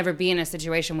you won't ever be in a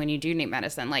situation when you do need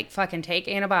medicine. Like fucking take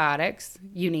antibiotics,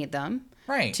 you need them.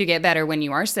 Right. To get better when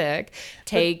you are sick.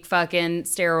 Take fucking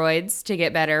steroids to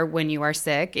get better when you are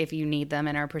sick if you need them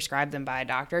and are prescribed them by a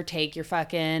doctor. Take your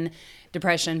fucking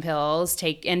depression pills.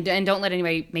 And don't let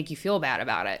anybody make you feel bad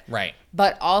about it. Right.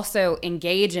 But also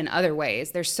engage in other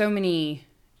ways. There's so many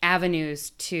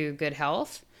avenues to good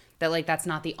health that like that's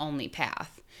not the only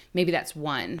path. Maybe that's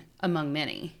one among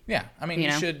many. Yeah. I mean,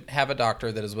 you should have a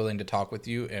doctor that is willing to talk with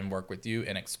you and work with you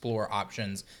and explore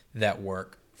options that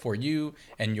work for you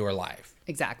and your life.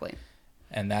 Exactly.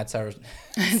 And that's our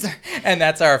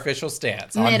official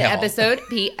stance on health. Mid-episode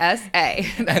PSA.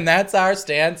 And that's our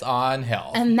stance on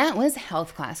health. And that was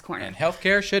Health Class Corner. And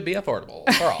healthcare should be affordable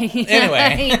for all.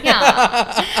 Anyway.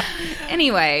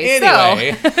 Anyway. So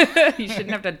you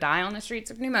shouldn't have to die on the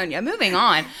streets of pneumonia. Moving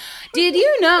on. Did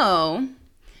you know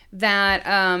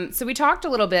that so we talked a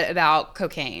little bit about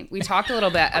cocaine. We talked a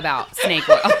little bit about snake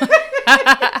oil.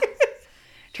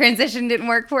 Transition didn't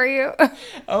work for you?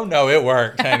 Oh, no, it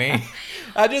worked, honey.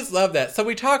 I just love that. So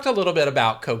we talked a little bit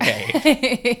about cocaine.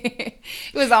 It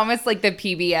was almost like the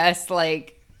PBS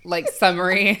like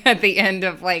summary at the end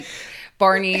of like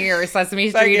Barney or Sesame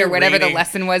Street or whatever the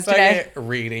lesson was today. Like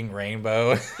reading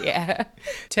Rainbow. Yeah.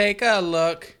 Take a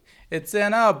look. It's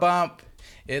in a bump.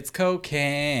 It's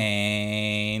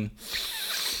cocaine.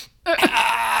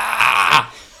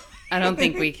 I don't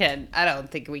think we can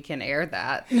air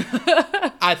that.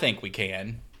 I think we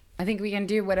can. I think we can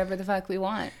do whatever the fuck we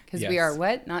want because we are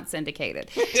what? Not syndicated.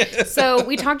 So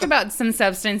we talked about some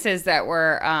substances that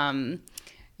were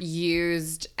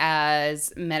used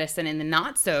as medicine in the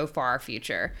not so far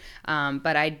future.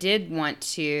 But I did want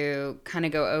to kind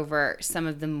of go over some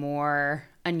of the more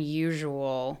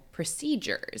unusual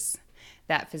procedures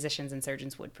that physicians and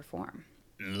surgeons would perform.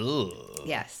 Ugh.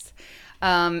 Yes.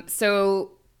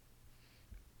 So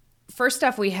first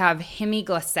off, we have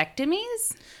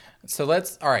hemiglossectomies. So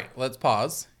let's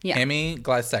pause. Yeah.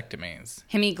 Hemiglossectomies.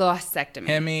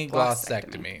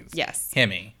 Hemiglossectomies. Yes.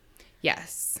 Hemi.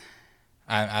 Yes.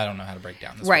 I don't know how to break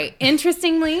down this Right. word.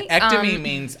 Interestingly. Ectomy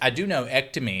means, I do know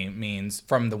ectomy means,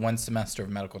 from the one semester of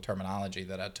medical terminology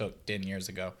that I took 10 years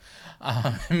ago,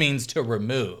 means to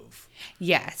remove.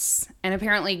 Yes. And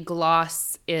apparently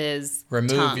gloss is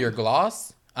remove tongue. Your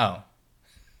gloss? Oh.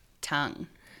 Tongue.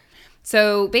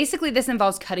 So basically this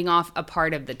involves cutting off a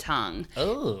part of the tongue.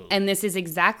 Oh. And this is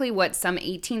exactly what some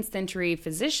 18th century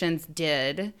physicians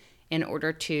did in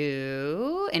order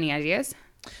to, any ideas?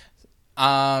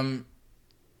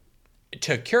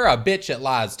 To cure a bitch that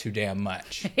lies too damn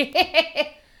much.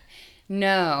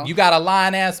 No. You got a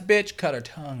lying ass bitch, cut her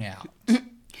tongue out.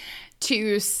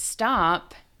 To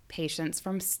stop patients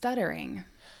from stuttering.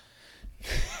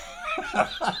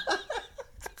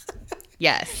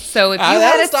 Yes. So if you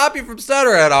that'll stop you from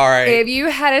stuttering, all right. If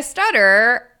you had a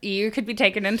stutter, you could be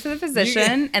taken into the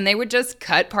physician and they would just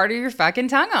cut part of your fucking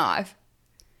tongue off.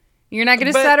 You're not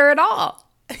going to stutter at all.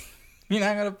 You're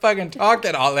not going to fucking talk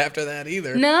at all after that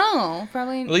either. No,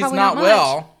 probably. At least probably not much.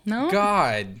 well. No.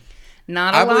 God.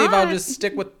 Not a lot. I believe I'll just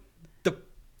stick with the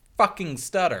fucking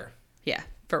stutter. Yeah,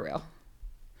 for real.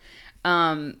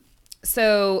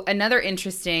 So another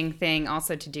interesting thing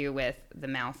also to do with the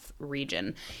mouth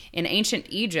region. In ancient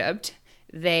Egypt,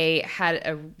 they had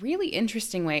a really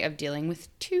interesting way of dealing with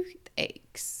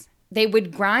toothaches. They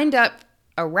would grind up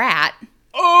a rat.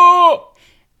 Oh!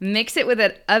 Mix it with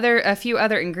a few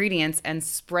other ingredients and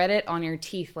spread it on your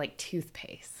teeth like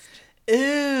toothpaste.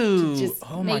 Ew. Just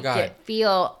oh my God. Make it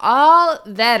feel all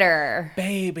better.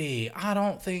 Baby, I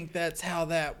don't think that's how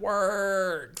that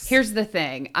works. Here's the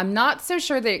thing. I'm not so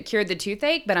sure that it cured the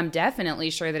toothache, but I'm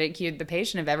definitely sure that it cured the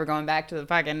patient of ever going back to the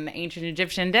fucking ancient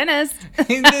Egyptian dentist.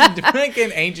 The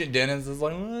fucking ancient dentist is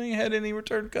like, well, you had any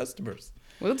return customers?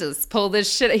 We'll just pull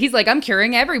this shit. He's like, I'm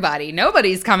curing everybody.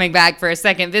 Nobody's coming back for a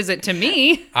second visit to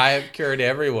me. I have cured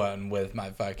everyone with my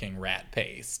fucking rat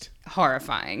paste.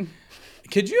 Horrifying.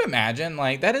 Could you imagine?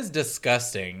 Like, that is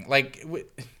disgusting. Like,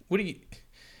 what do you...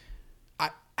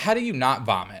 how do you not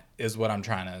vomit is what I'm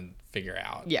trying to figure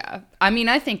out. Yeah. I mean,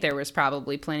 I think there was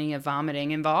probably plenty of vomiting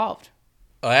involved.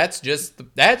 That's just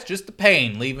the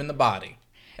pain leaving the body.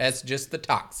 That's just the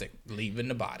toxic leaving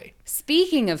the body.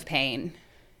 Speaking of pain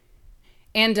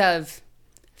and of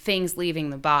things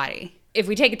leaving the body, if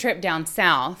we take a trip down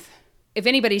south, if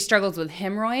anybody struggles with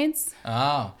hemorrhoids,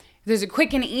 there's a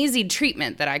quick and easy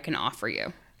treatment that I can offer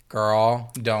you.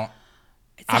 Girl, don't.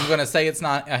 I'm going to say it's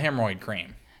not a hemorrhoid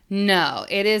cream. No,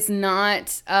 it is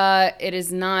not. It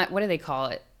is not. What do they call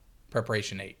it?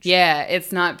 Preparation H. Yeah,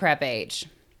 it's not Prep H.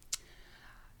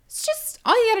 It's just,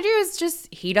 all you gotta do is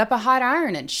just heat up a hot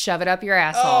iron and shove it up your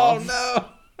asshole. Oh,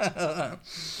 no.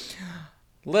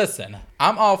 Listen,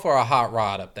 I'm all for a hot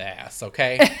rod up the ass,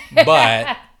 okay?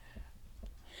 But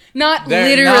not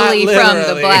literally from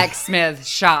the blacksmith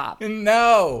shop.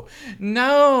 No.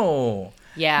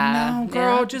 Yeah. No,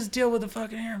 girl, just deal with the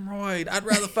fucking hemorrhoid. I'd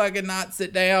rather fucking not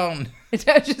sit down.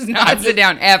 Just not sit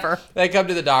down ever. They come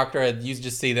to the doctor and you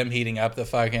just see them heating up the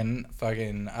fucking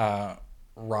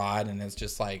rod, and it's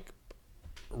just like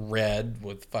red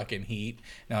with fucking heat. And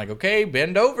they're like, okay,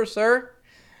 bend over, sir.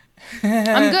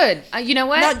 I'm good. You know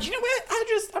what? No, you know what?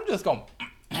 I'm just going.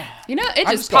 You know, it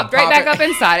just popped right back up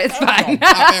inside. It's fine.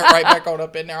 Pop it right back on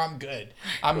up in there. I'm good.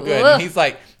 And he's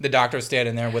like, the doctor's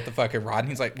standing there with the fucking rod, and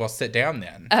he's like, well, sit down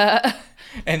then.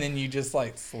 And then you just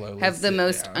like slowly have the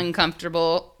most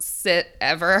uncomfortable sit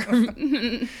ever.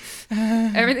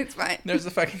 Everything's fine. There's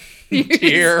a fucking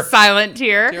tear. Silent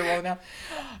tear. Tear rolling down.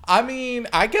 I mean,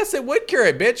 I guess it would cure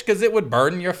it, bitch, because it would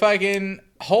burn your fucking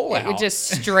hole out. It would just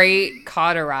straight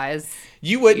cauterize.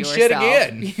 You wouldn't shit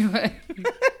again. You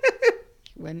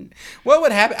wouldn't. What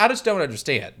would happen? I just don't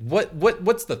understand.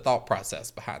 What's the thought process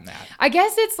behind that? I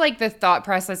guess it's like the thought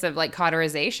process of like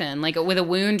cauterization. Like with a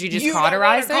wound, you just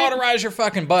cauterize it. Cauterize your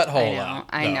fucking butthole out.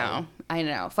 I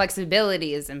know.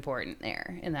 Flexibility is important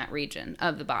there in that region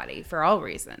of the body for all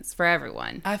reasons, for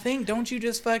everyone. I think, don't you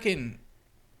just fucking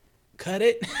cut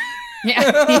it?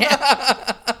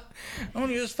 Yeah. Don't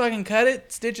you just fucking cut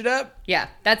it, stitch it up? Yeah,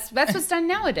 that's what's done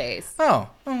nowadays. Oh,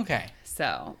 okay.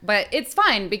 So, but it's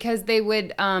fine because they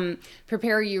would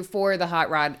prepare you for the hot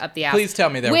rod up the ass. Please tell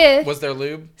me was there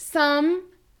lube? Some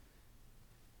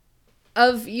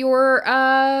of your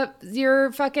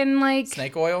fucking like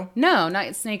snake oil? No,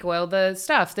 not snake oil. The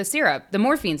stuff, the syrup, the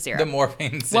morphine syrup. The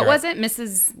morphine syrup. What was it,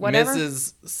 Mrs. Whatever?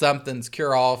 Mrs. Something's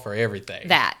cure all for everything.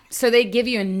 That. So they give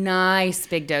you a nice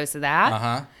big dose of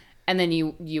that. And then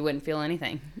you wouldn't feel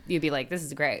anything. You'd be like, this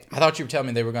is great. I thought you were telling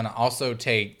me they were going to also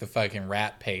take the fucking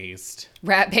rat paste.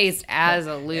 Rat paste as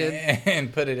a lube.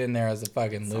 And put it in there as a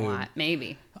fucking lube. A lot,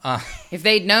 maybe. If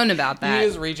they'd known about that. You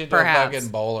just reach into a fucking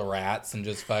bowl of rats and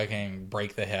just fucking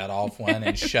break the head off one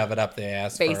and shove it up the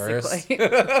ass first.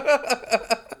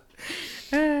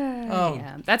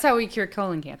 Yeah, that's how we cure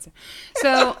colon cancer.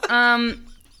 So,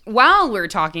 while we're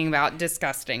talking about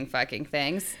disgusting fucking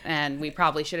things, and we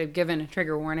probably should have given a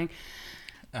trigger warning,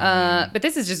 but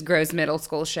this is just gross middle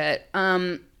school shit.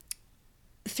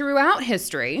 Throughout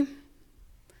history,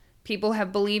 people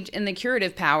have believed in the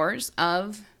curative powers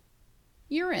of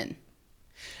urine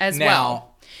as well.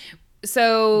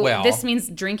 So this means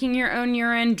drinking your own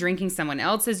urine, drinking someone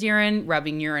else's urine,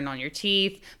 rubbing urine on your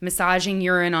teeth, massaging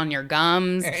urine on your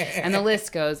gums, and the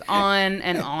list goes on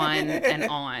and on and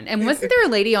on. And wasn't there a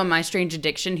lady on My Strange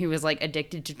Addiction who was like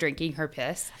addicted to drinking her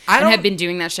piss and had been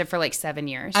doing that shit for like 7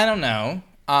 years? I don't know.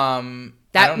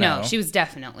 She was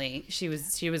definitely she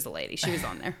was a lady. She was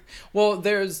on there. Well,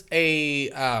 there's a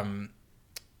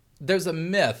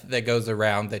myth that goes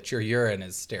around that your urine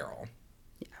is sterile.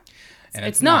 And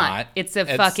it's not. It's a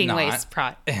fucking waste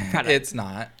product. It's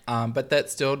not. But that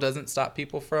still doesn't stop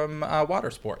people from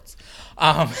water sports.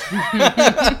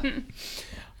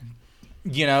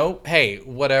 You know, hey,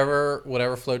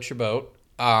 whatever floats your boat.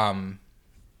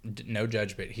 No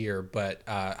judgment here, but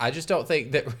I just don't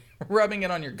think that rubbing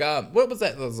it on your gum. What was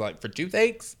that? It was like for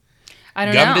toothaches? I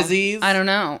don't know. Gum disease? I don't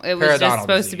know. It was just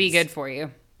supposed to be good for you.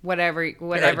 Whatever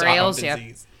ails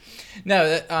you.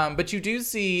 No, but you do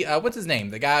see, what's his name?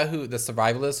 The guy the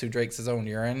survivalist who drinks his own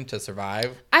urine to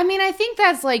survive. I mean, I think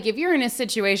that's like, if you're in a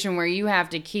situation where you have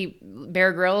to keep,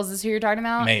 Bear Grylls is who you're talking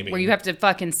about? Maybe. Where you have to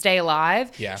fucking stay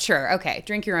alive? Yeah. Sure, okay.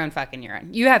 Drink your own fucking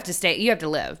urine. You have to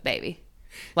live, baby.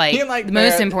 Like the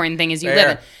most important thing is you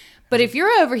live. But if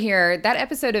you're over here, that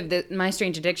episode of My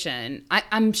Strange Addiction,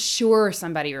 I'm sure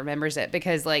somebody remembers it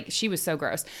because like she was so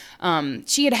gross.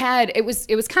 She had it was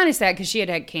kind of sad because she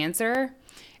had cancer.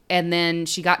 And then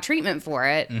she got treatment for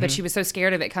it, but she was so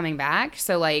scared of it coming back.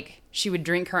 So, like, she would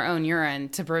drink her own urine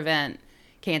to prevent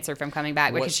cancer from coming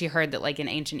back because she heard that, like, in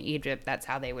ancient Egypt, that's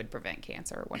how they would prevent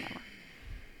cancer or whatever.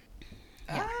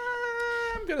 Yeah.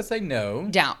 I'm going to say no.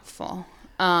 Doubtful.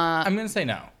 I'm going to say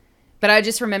no. But I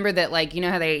just remember that, like, you know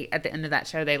how they, at the end of that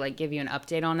show, they, like, give you an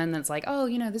update on them that's like, oh,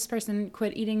 you know, this person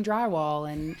quit eating drywall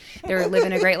and they're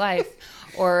living a great life.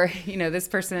 Or, you know, this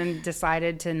person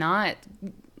decided to not,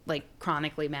 like,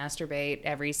 chronically masturbate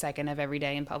every second of every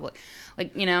day in public.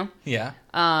 Like, you know? Yeah.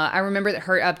 I remember that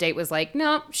her update was like,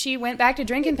 nope, she went back to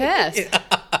drinking piss.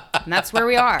 And that's where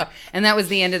we are. And that was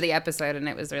the end of the episode, and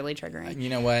it was really triggering. You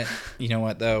know what? You know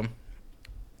what, though?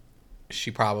 She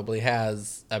probably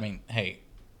has, I mean, hey,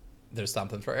 there's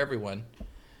something for everyone.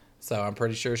 So I'm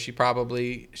pretty sure she's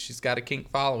got a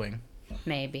kink following.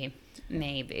 Maybe.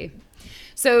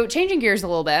 So changing gears a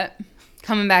little bit,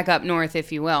 coming back up north,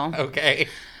 if you will. Okay.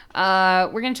 We're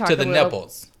going to talk to the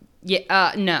nipples.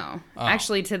 Yeah. No. Oh.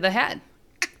 Actually, to the head.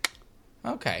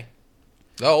 Okay.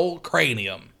 The old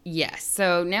cranium. Yes.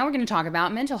 So now we're going to talk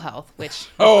about mental health, which,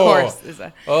 of course, is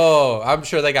a... Oh, I'm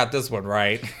sure they got this one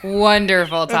right.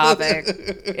 Wonderful topic.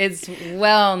 It's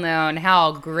well known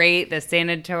how great the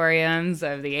sanatoriums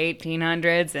of the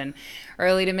 1800s and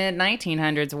early to mid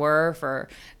 1900s were for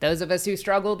those of us who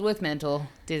struggled with mental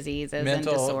diseases and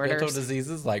disorders. Mental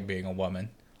diseases like being a woman.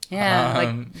 Yeah,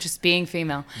 like just being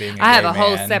female. I have a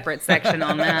whole separate section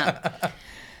on that.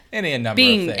 Any number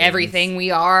being of things. Everything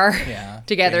we are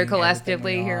together being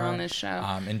collectively here on this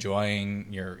show. Enjoying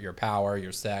your power,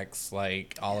 your sex,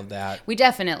 like all of that. We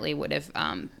definitely would have,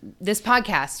 this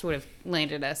podcast would have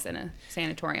landed us in a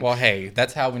sanatorium. Well, hey,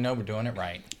 that's how we know we're doing it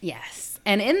right. Yes.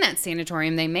 And in that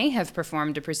sanatorium, they may have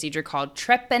performed a procedure called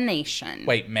trepanation.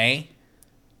 Wait, Maybe.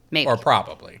 Or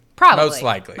probably? Probably.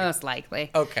 Most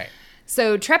likely. Okay.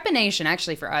 So trepanation,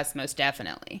 actually for us, most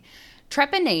definitely.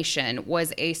 Trepanation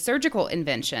was a surgical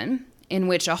invention in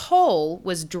which a hole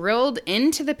was drilled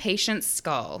into the patient's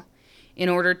skull in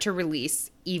order to release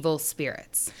evil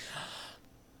spirits.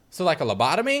 So like a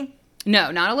lobotomy? No,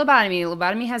 not a lobotomy.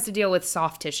 Lobotomy has to deal with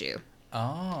soft tissue.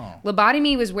 Oh.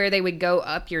 Lobotomy was where they would go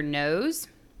up your nose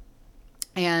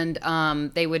and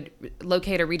they would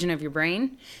locate a region of your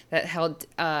brain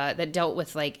that dealt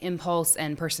with like impulse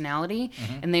and personality.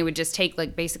 Mm-hmm. And they would just take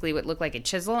like basically what looked like a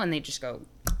chisel and they just go...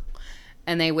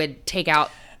 And they would damage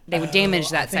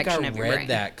that section of your brain. I read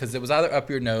that because it was either up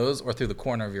your nose or through the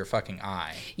corner of your fucking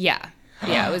eye. Yeah.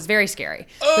 Yeah, it was very scary.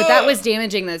 But that was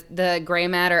damaging the gray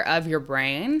matter of your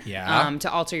brain to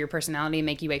alter your personality and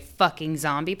make you a fucking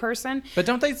zombie person. But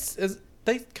don't they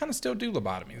kind of still do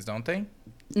lobotomies, don't they?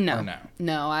 No. Or no?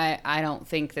 No, I don't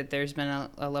think that there's been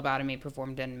a lobotomy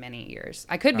performed in many years.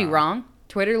 I could be wrong.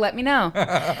 Twitter, let me know.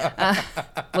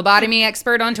 Lobotomy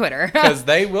expert on Twitter. Because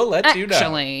they will let you know.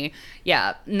 Actually,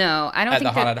 yeah. No, I don't think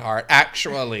At the Haunted Heart,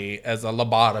 actually, as a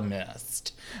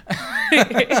lobotomist.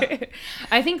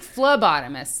 I think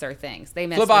phlebotomists are things. They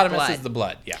mess with blood. Phlebotomist is the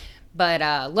blood, yeah. But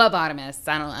lobotomists,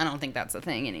 I don't think that's a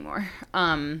thing anymore.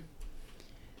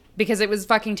 Because it was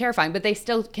fucking terrifying. But they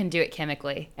still can do it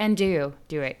chemically. And do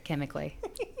it chemically.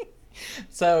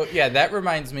 So, yeah, that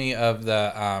reminds me of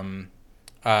the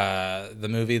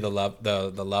movie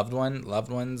Loved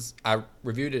Ones. I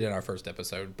reviewed it in our first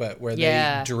episode, but where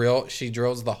she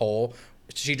drills a hole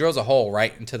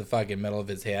right into the fucking middle of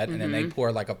his head, and then they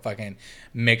pour like a fucking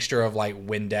mixture of like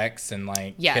Windex and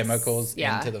like chemicals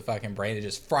into the fucking brain. It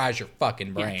just fries your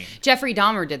fucking brain. Yeah. Jeffrey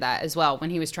Dahmer did that as well when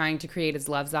he was trying to create his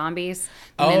love zombies.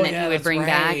 And then he would bring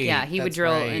back. Yeah, he would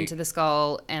drill into the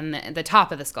skull and the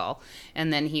top of the skull,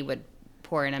 and then he would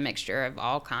pour in a mixture of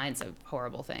all kinds of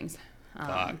horrible things.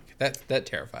 Fuck. That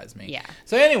terrifies me. Yeah.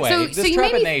 So anyway, this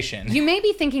trepanation. You may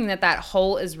be thinking that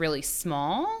hole is really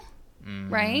small,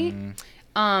 right?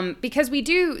 Because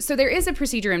there is a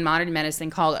procedure in modern medicine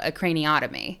called a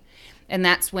craniotomy. And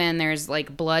that's when there's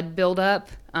like blood buildup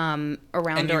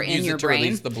around or in your brain. To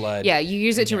release the blood. Yeah, you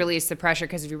use it to release the pressure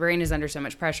because if your brain is under so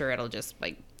much pressure, it'll just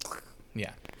like...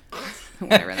 Yeah.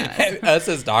 Whatever that is. Us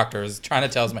as doctors trying to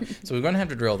tell us, so we're going to have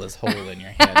to drill this hole in your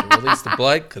head to release the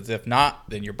blood, because if not,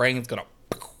 then your brain's going to...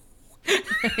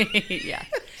 Yeah,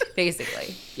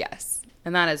 basically, yes.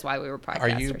 And that is why we were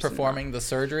podcasters. Are you performing the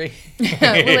surgery? will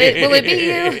it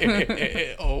be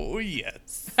you? Oh,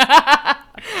 yes.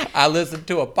 I listened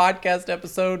to a podcast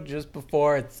episode just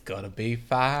before. It's going to be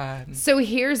fine. So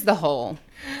here's the hole.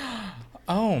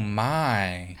 Oh,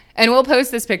 my. And we'll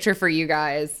post this picture for you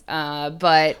guys.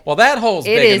 But well, that hole's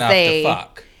big enough to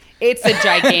fuck. It's a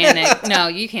gigantic... No,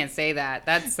 you can't say that.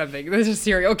 That's something that a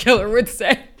serial killer would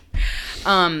say.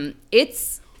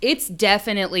 It's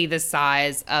definitely the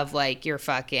size of, like, your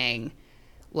fucking,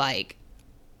 like,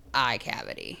 eye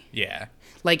cavity. Yeah.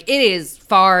 Like, it is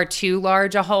far too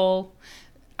large a hole.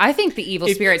 I think the evil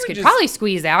spirits could probably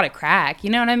squeeze out a crack.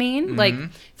 You know what I mean? Mm-hmm. Like,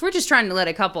 if we're just trying to let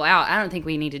a couple out, I don't think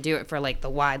we need to do it for, like,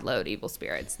 the wide load evil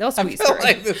spirits. They'll squeeze through.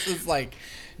 Like this is, like,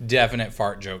 Definite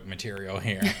fart joke material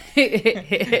here.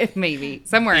 Maybe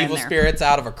somewhere in Evil there. spirits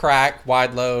out of a crack,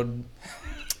 wide load.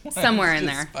 Somewhere in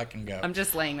Just there. Fucking go. I'm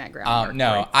just laying that groundwork.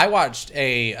 No, I watched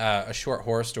a short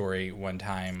horror story one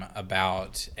time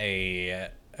about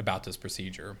this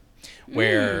procedure,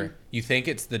 where you think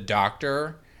it's the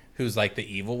doctor who's like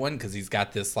the evil one because he's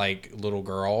got this like little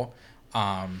girl,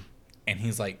 and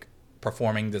he's like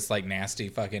performing this like nasty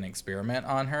fucking experiment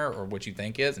on her, or what you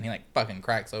think is, and he like fucking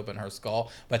cracks open her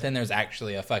skull, but then there's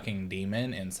actually a fucking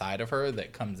demon inside of her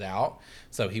that comes out,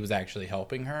 so he was actually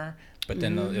helping her, but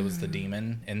then it was the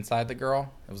demon inside the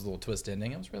girl. It was a little twist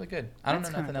ending. It was really good. I don't know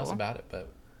nothing else about it,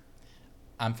 but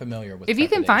I'm familiar with If you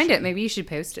can find trepidation. it, maybe you should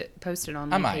post it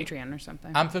on like, Patreon or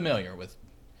something. I'm familiar with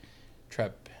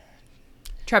Trepanation.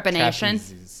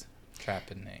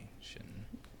 Trepanation.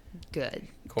 Good.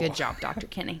 Cool. Good job, Dr.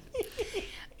 Kenny.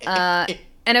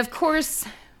 And of course,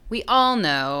 we all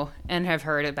know and have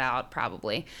heard about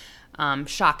probably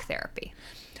shock therapy.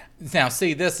 Now,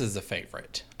 see, this is a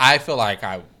favorite. I feel like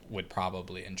I would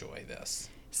probably enjoy this.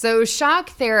 So shock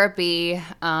therapy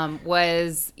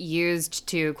was used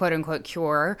to, quote unquote,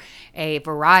 cure a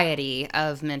variety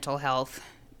of mental health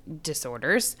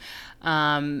disorders.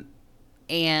 And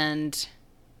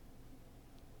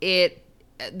it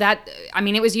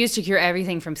was used to cure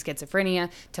everything from schizophrenia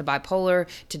to bipolar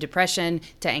to depression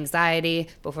to anxiety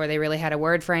before they really had a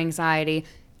word for anxiety,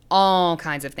 all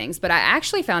kinds of things. But I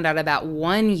actually found out about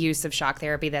one use of shock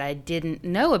therapy that I didn't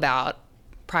know about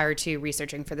prior to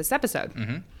researching for this episode.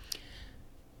 Mm-hmm.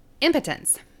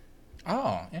 Impotence.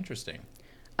 Oh, interesting.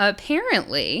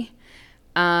 Apparently,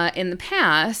 in the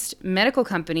past, medical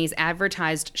companies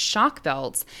advertised shock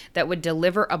belts that would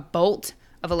deliver a bolt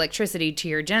of electricity to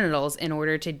your genitals in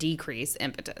order to decrease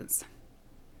impotence.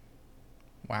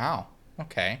 Wow.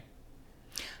 Okay.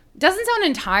 Doesn't sound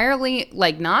entirely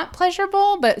like not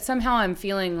pleasurable, but somehow I'm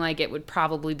feeling like it would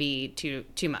probably be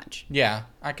too much. Yeah,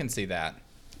 I can see that.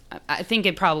 I think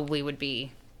it probably would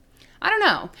be. I don't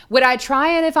know. Would I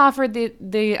try it if offered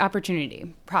the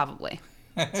opportunity? Probably.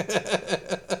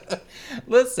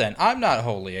 Listen, I'm not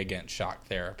wholly against shock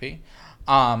therapy.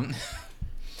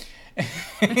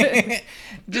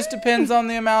 Just depends on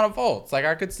the amount of volts. Like,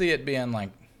 I could see it being like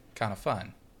kind of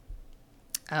fun.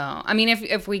 Oh, I mean,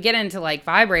 if we get into like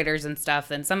vibrators and stuff,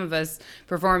 then some of us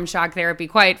perform shock therapy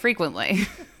quite frequently.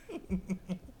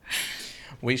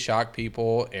 We shock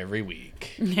people every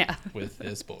week. Yeah. With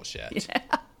this bullshit.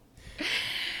 Yeah.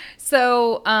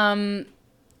 So,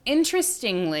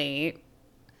 interestingly,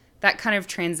 that kind of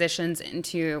transitions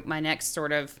into my next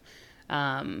sort of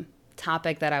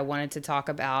topic that I wanted to talk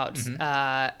about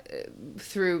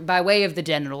by way of the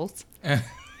genitals. Yeah.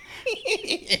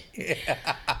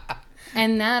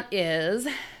 And that is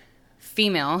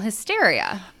female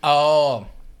hysteria. Oh,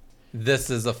 this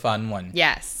is a fun one.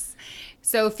 Yes.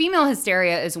 So female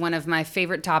hysteria is one of my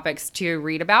favorite topics to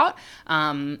read about.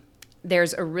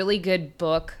 There's a really good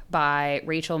book by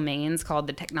Rachel Maines called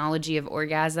The Technology of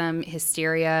Orgasm,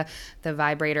 Hysteria, the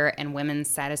Vibrator, and Women's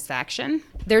Satisfaction.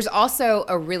 There's also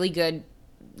a really good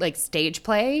like stage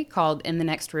play called In the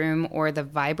Next Room, or The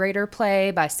Vibrator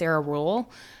Play by Sarah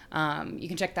Rule. You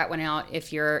can check that one out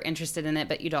if you're interested in it,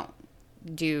 but you don't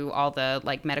do all the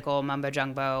like medical mumbo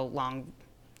jumbo long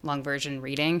version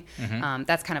reading. Mm-hmm.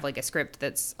 That's kind of like a script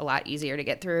that's a lot easier to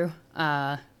get through.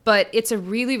 But it's a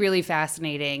really, really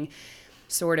fascinating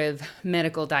sort of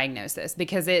medical diagnosis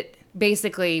because it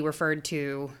basically referred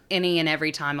to any and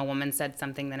every time a woman said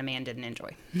something that a man didn't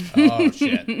enjoy. Oh,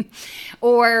 shit.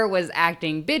 Or was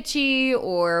acting bitchy,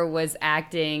 or was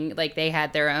acting like they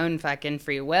had their own fucking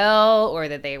free will, or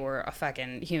that they were a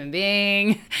fucking human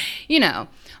being. You know,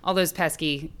 all those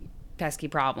pesky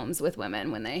problems with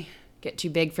women when they get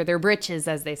too big for their britches,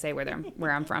 as they say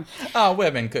where I'm from. Oh,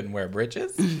 women couldn't wear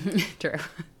britches. True.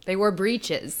 They wore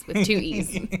breeches with two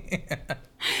E's.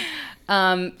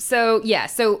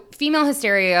 So female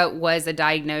hysteria was a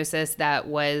diagnosis that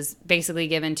was basically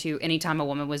given to any time a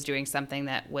woman was doing something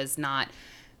that was not,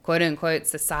 quote unquote,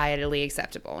 societally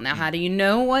acceptable. Now, how do you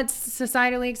know what's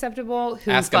societally acceptable?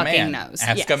 Who Ask fucking a man. knows?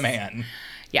 Ask Yes. a man.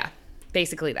 Yeah,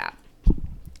 basically that.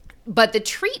 But the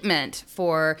treatment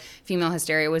for female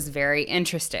hysteria was very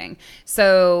interesting.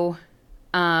 So,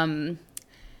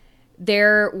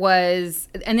 there was,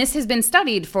 and this has been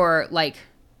studied for like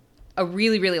a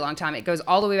really, really long time. It goes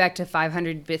all the way back to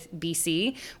 500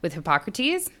 BC with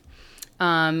Hippocrates,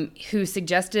 who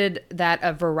suggested that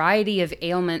a variety of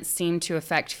ailments seemed to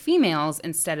affect females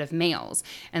instead of males,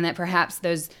 and that perhaps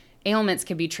those ailments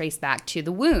could be traced back to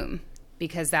the womb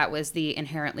because that was the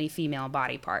inherently female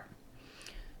body part.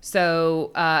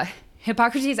 So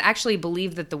Hippocrates actually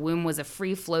believed that the womb was a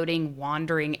free-floating,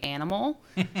 wandering animal.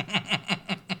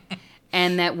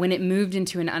 And that when it moved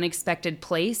into an unexpected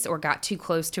place or got too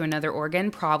close to another organ,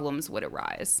 problems would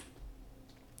arise.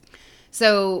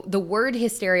 So the word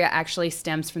hysteria actually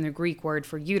stems from the Greek word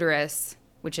for uterus,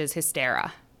 which is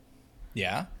hystera.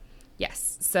 Yeah?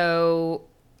 Yes. So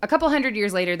a couple hundred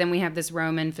years later, then we have this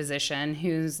Roman physician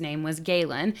whose name was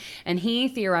Galen, and he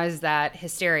theorized that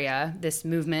hysteria, this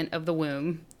movement of the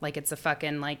womb, like it's a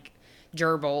fucking like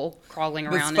gerbil crawling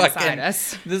around inside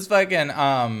us. This fucking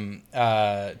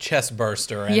chest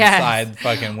burster inside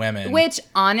fucking women. Which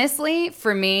honestly,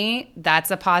 for me,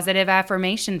 that's a positive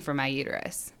affirmation for my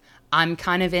uterus. I'm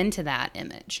kind of into that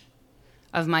image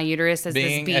of my uterus as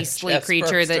Being this beastly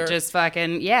creature that just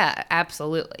fucking, yeah,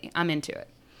 absolutely. I'm into it.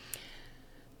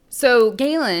 So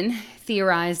Galen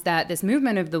theorized that this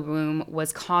movement of the womb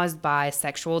was caused by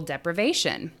sexual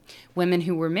deprivation. Women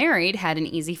who were married had an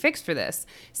easy fix for this.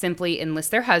 Simply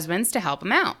enlist their husbands to help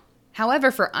them out.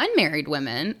 However, for unmarried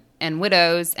women and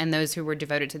widows and those who were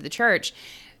devoted to the church,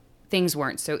 things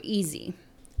weren't so easy.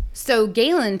 So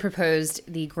Galen proposed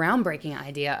the groundbreaking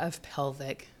idea of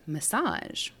pelvic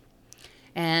massage.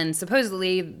 And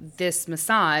supposedly this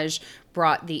massage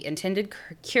brought the intended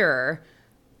cure,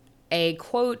 a,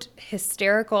 quote,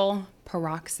 hysterical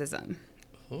paroxysm.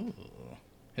 Ooh,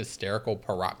 hysterical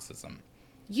paroxysm.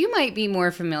 You might be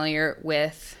more familiar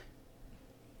with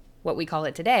what we call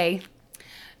it today,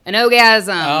 an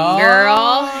orgasm,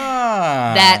 girl.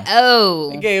 That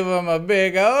O. I gave him a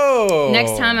big O.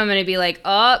 Next time I'm going to be like,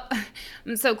 oh,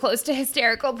 I'm so close to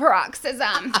hysterical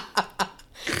paroxysm.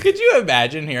 Could you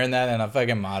imagine hearing that in a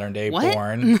fucking modern day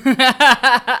porn?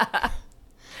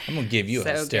 I'm going to give you a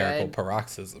hysterical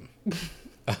paroxysm.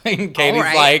 And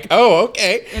Katie's like, oh,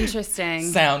 okay. Interesting.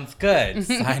 Sounds good.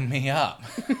 Sign me up.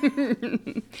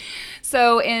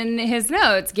 So in his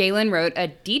notes, Galen wrote a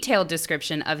detailed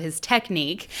description of his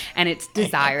technique and its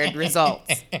desired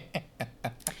results.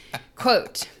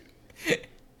 Quote,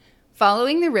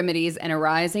 following the remedies and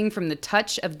arising from the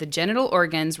touch of the genital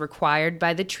organs required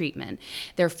by the treatment,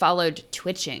 there followed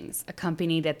twitchings,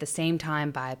 accompanied at the same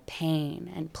time by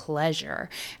pain and pleasure,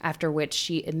 after which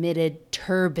she emitted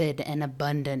turbid and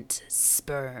abundant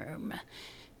sperm.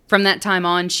 From that time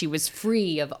on, she was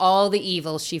free of all the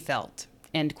evil she felt.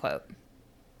 End quote.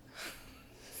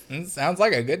 Sounds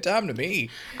like a good time to me.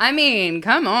 I mean,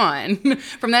 come on.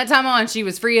 From that time on, she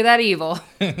was free of that evil.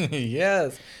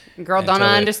 Yes. Girl, don't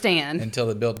I understand. Until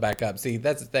it built back up. See,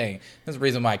 that's the thing. That's the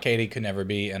reason why Katie could never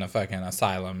be in a fucking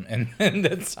asylum in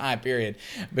this time period.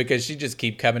 Because she just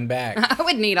keep coming back. I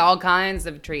would need all kinds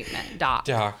of treatment, Doc.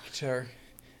 Doctor,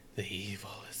 the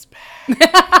evil is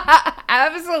back.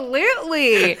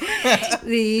 Absolutely.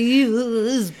 The evil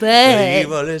is back. The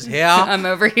evil is here. I'm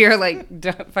over here like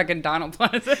fucking Donald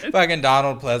Pleasant. Fucking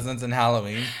Donald Pleasance in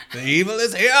Halloween. The evil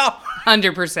is here.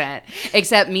 100%.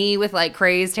 Except me with like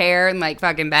crazed hair and like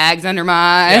fucking bags under my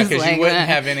eyes. Yeah, because like, you wouldn't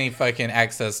have any fucking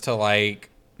access to like,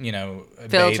 you know,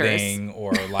 filters. Bathing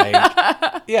or like,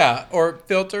 yeah, or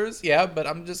filters. Yeah, but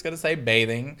I'm just going to say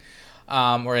bathing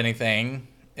or anything.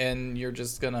 And you're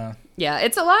just going to. Yeah,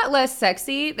 it's a lot less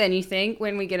sexy than you think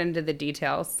when we get into the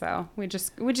details. So we're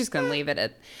just going to leave it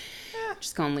at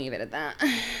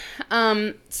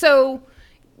that. So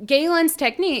Galen's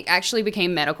technique actually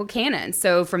became medical canon.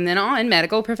 So from then on,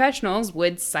 medical professionals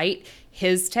would cite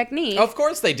his technique. Of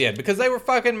course they did, because they were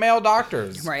fucking male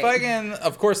doctors. Right. Fucking,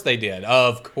 of course they did.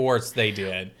 Of course they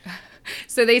did.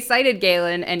 So they cited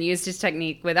Galen and used his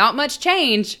technique without much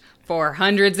change for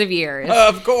hundreds of years.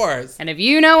 Of course. And if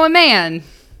you know a man,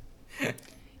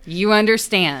 you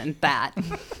understand that.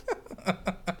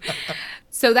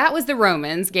 So that was the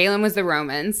Romans. Galen was the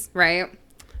Romans, right?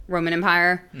 Roman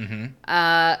Empire.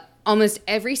 Mm-hmm. Almost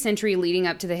every century leading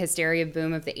up to the hysteria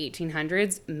boom of the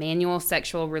 1800s, manual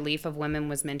sexual relief of women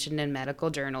was mentioned in medical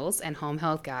journals and home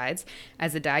health guides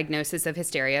as the diagnosis of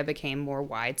hysteria became more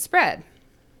widespread.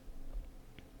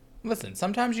 Listen,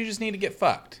 sometimes you just need to get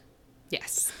fucked.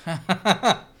 Yes.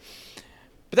 But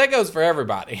that goes for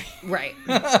everybody. Right.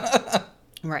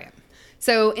 Right.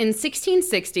 So in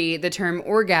 1660, the term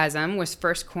orgasm was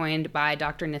first coined by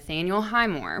Dr. Nathaniel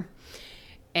Highmore.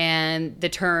 And the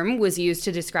term was used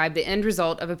to describe the end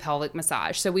result of a pelvic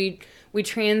massage. So we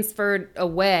transferred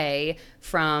away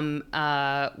from,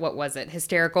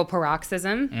 hysterical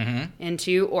paroxysm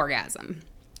into orgasm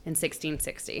in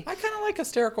 1660. I kind of like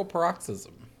hysterical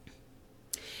paroxysm.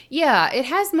 Yeah, it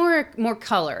has more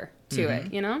color to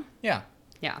it, you know? Yeah.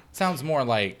 Yeah. Sounds more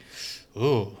like,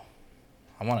 ooh,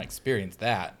 I want to experience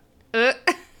that.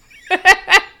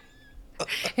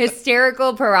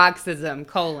 Hysterical paroxysm,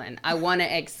 I want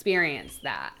to experience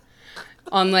that.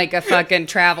 on like a fucking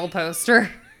travel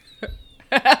poster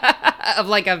of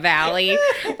like a valley,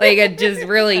 like a just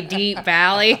really deep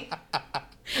valley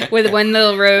with one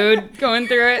little road going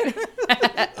through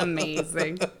it.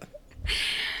 Amazing.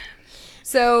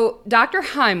 So Dr.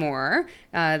 Highmore,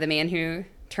 the man who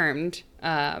coined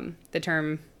the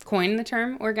term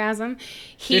orgasm.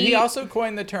 Did he also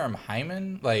coin the term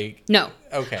hymen? Like, no.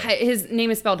 Okay. His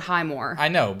name is spelled Highmore. I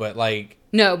know, but like.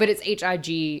 No, but it's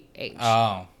High.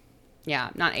 Oh. Yeah,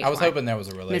 not H. I was hoping there was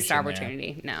a relation. Missed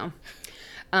opportunity. There.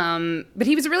 No. But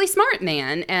he was a really smart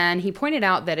man, and he pointed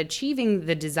out that achieving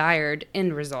the desired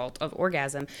end result of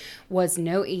orgasm was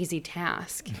no easy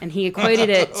task. And he equated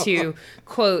it to,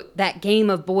 quote, that game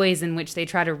of boys in which they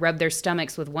try to rub their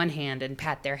stomachs with one hand and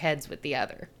pat their heads with the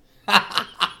other.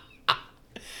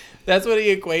 That's what he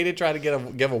equated, trying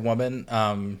to give a woman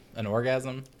an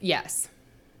orgasm? Yes.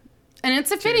 And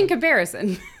it's a fitting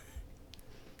comparison.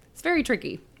 It's very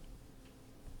tricky.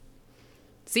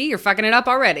 See, you're fucking it up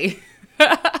already.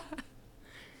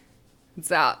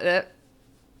 It's out.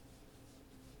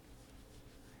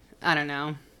 I don't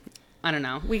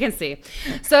know. We can see.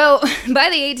 So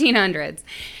by the 1800s,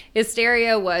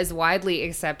 hysteria was widely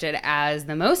accepted as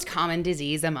the most common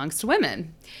disease amongst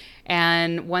women,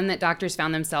 and one that doctors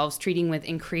found themselves treating with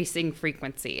increasing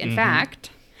frequency. In fact,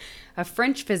 a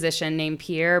French physician named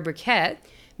Pierre Briquet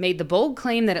made the bold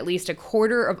claim that at least a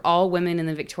quarter of all women in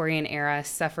the Victorian era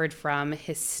suffered from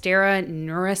hysteria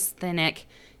neurasthenic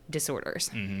disorders.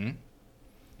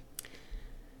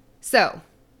 So,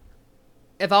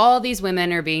 if all these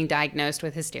women are being diagnosed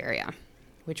with hysteria,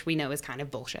 which we know is kind of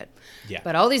bullshit. Yeah.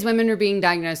 But all these women are being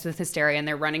diagnosed with hysteria and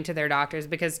they're running to their doctors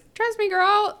because, trust me,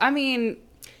 girl, I mean,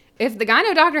 if the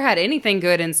gyno doctor had anything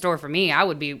good in store for me, I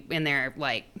would be in there,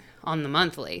 like, on the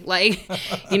monthly. Like,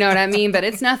 you know what I mean? But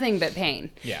it's nothing but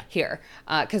pain here.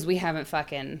 Because we haven't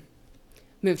fucking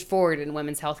moved forward in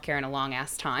women's healthcare in a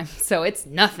long-ass time. So it's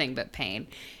nothing but pain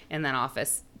in that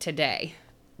office today.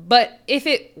 But if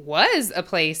it was a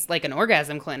place like an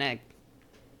orgasm clinic,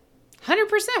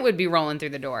 100% would be rolling through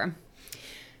the door.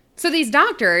 So these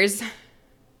doctors,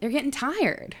 they're getting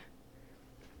tired.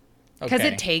 Because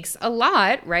it takes a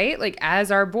lot, right? Like,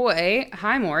 as our boy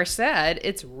Highmore said,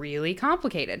 it's really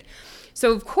complicated.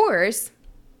 So, of course,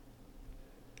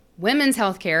 women's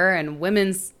healthcare and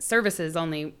women's services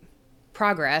only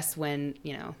progress when,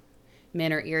 you know,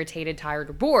 men are irritated, tired,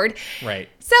 or bored. Right.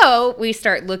 So we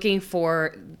start looking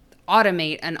for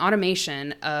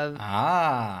automation of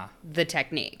the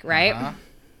technique, right?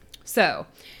 So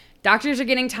doctors are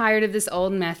getting tired of this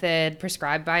old method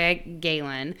prescribed by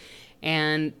Galen,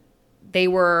 and they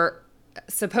were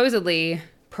supposedly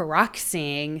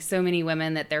paroxysing so many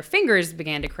women that their fingers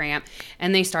began to cramp,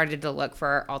 and they started to look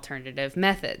for alternative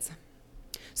methods.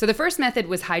 So the first method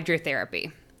was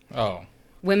hydrotherapy. Oh.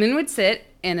 Women would sit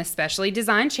in a specially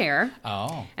designed chair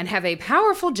and have a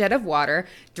powerful jet of water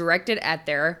directed at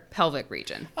their pelvic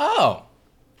region. Oh.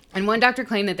 And one doctor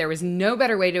claimed that there was no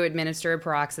better way to administer a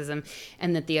paroxysm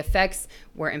and that the effects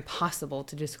were impossible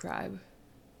to describe.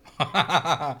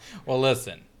 Well,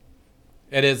 listen.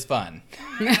 It is fun.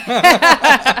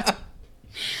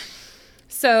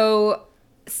 So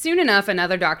soon enough,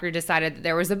 another doctor decided that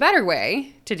there was a better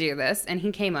way to do this, and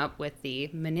he came up with the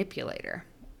manipulator.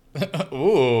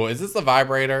 Ooh, is this a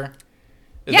vibrator?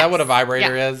 Is that what a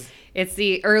vibrator is? It's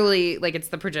it's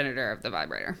the progenitor of the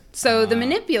vibrator. So the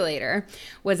manipulator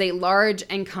was a large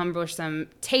and cumbersome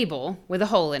table with a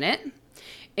hole in it,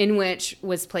 in which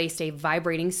was placed a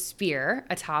vibrating sphere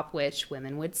atop which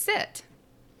women would sit.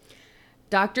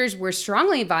 Doctors were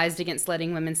strongly advised against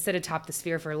letting women sit atop the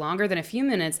sphere for longer than a few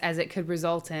minutes, as it could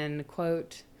result in,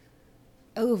 quote,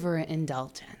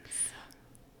 overindulgence.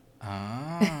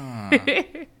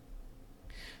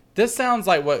 This sounds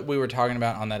like what we were talking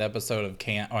about on that episode of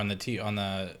Cam,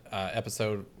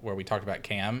 episode where we talked about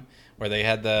Cam, where they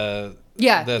had the thing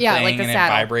like the and saddle.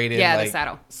 it vibrated. Yeah, like, the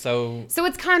saddle. So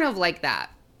it's kind of like that.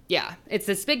 Yeah, it's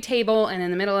this big table, and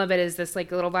in the middle of it is this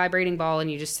like little vibrating ball,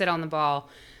 and you just sit on the ball,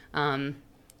 and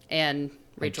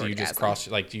reach orgasm. Do you just cross?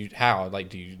 Like, do you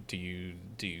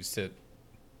sit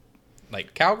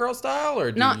like cowgirl style,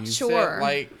 or do you sit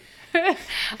like?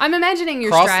 I'm imagining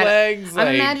you're legs.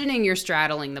 I'm imagining you're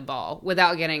straddling the ball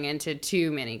without getting into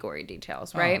too many gory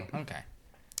details, right? Oh, okay.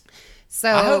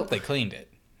 So I hope they cleaned it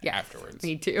afterwards.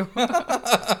 Me too.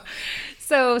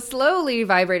 So slowly,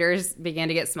 vibrators began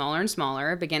to get smaller and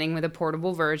smaller, beginning with a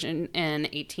portable version in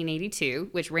 1882,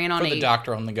 which ran on the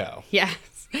doctor on the go. Yes,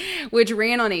 which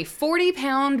ran on a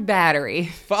 40-pound battery.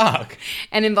 Fuck.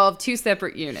 And involved two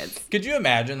separate units. Could you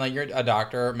imagine, like, you're a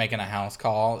doctor making a house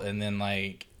call, and then,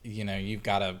 like, you know, you've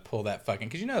got to pull that fucking,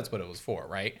 because you know that's what it was for,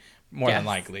 right? more than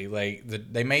likely. Like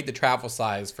they made the travel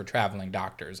size for traveling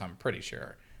doctors. I'm pretty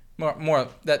sure. More.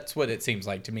 That's what it seems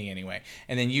like to me anyway.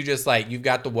 And then you just like you've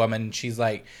got the woman. She's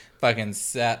like fucking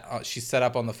set. She's set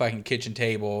up on the fucking kitchen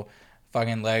table.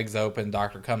 Fucking legs open.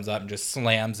 Doctor comes up and just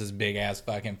slams his big ass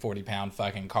fucking 40-pound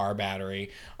fucking car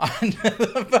battery onto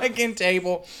the fucking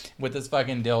table with his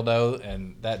fucking dildo,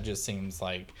 and that just seems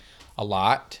like a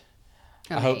lot.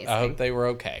 Amazing. I hope they were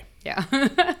okay. Yeah.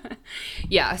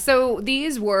 Yeah. So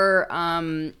these were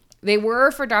they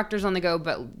were for doctors on the go,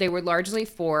 but they were largely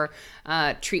for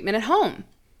treatment at home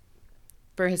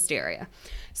for hysteria.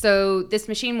 So this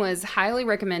machine was highly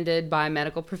recommended by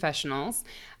medical professionals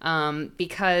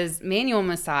because manual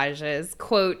massages,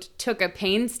 quote, took a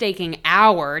painstaking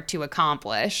hour to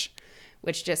accomplish,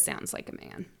 which just sounds like a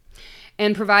man,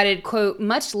 and provided, quote,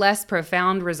 much less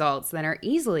profound results than are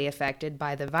easily affected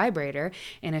by the vibrator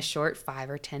in a short 5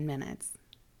 or 10 minutes.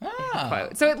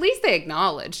 Quote. So at least they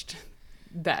acknowledged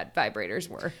that vibrators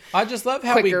were I just love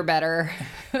how quicker, better.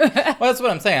 Well, that's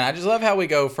what I'm saying. I just love how we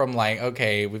go from like,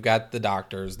 okay, we've got the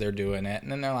doctors, they're doing it,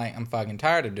 and then they're like, I'm fucking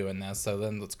tired of doing this, so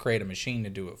then let's create a machine to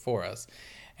do it for us.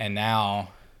 And now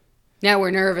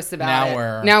we're nervous about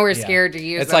it. Now we're scared to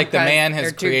use It's them like the man has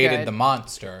they're too created good. the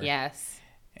monster. Yes.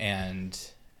 And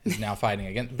is now fighting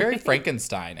against. Very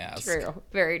Frankenstein-esque. True.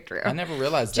 Very true. I never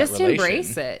realized Just that relation.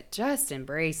 embrace it. Just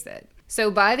embrace it. So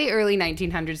by the early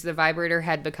 1900s, the vibrator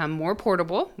had become more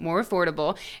portable, more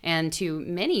affordable, and to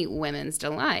many women's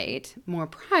delight, more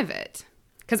private.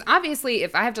 Because obviously,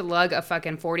 if I have to lug a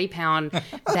fucking 40-pound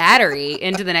battery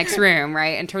into the next room,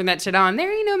 right, and turn that shit on, there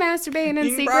ain't no masturbating in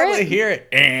You secret. can probably hear it.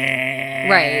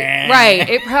 Right.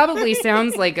 It probably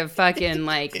sounds like a fucking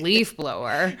like leaf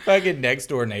blower. Fucking next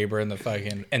door neighbor in the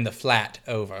flat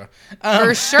over.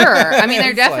 For sure. I mean,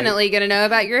 they're It's like- definitely gonna know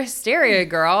about your hysteria,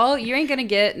 girl. You ain't gonna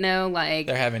get no like.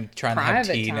 They're trying to have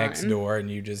private tea time. next door, and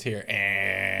you just hear.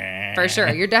 For sure,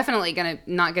 you're definitely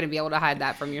not gonna be able to hide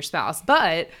that from your spouse.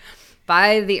 But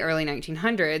by the early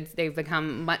 1900s, they've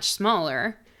become much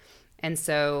smaller, and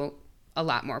so a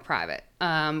lot more private.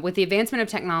 With the advancement of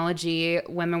technology,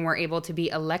 women were able to be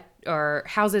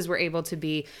houses were able to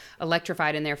be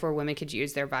electrified, and therefore women could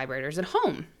use their vibrators at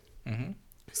home. Mm-hmm.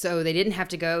 So they didn't have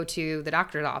to go to the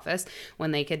doctor's office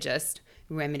when they could just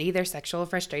remedy their sexual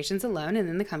frustrations alone and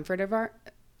in the comfort of our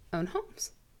own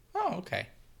homes. Oh, okay.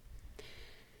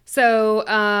 So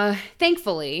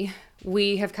thankfully,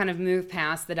 we have kind of moved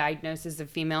past the diagnosis of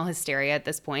female hysteria at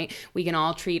this point. We can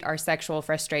all treat our sexual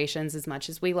frustrations as much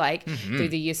as we like through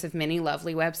the use of many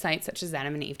lovely websites such as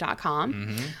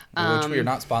adamandeve.com. Which we are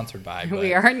not sponsored by. But,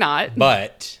 We are not.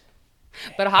 But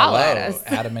Holler hello, at us.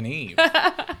 Adam and Eve.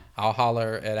 I'll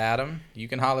holler at Adam. You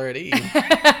can holler at Eve.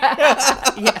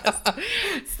 Yes.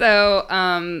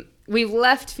 So we've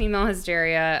left female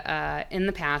hysteria in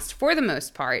the past for the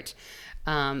most part.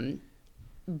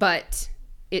 But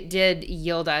it did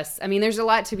yield us. I mean, there's a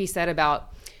lot to be said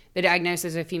about the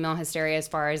diagnosis of female hysteria as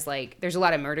far as like, there's a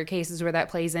lot of murder cases where that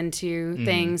plays into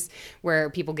things where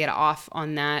people get off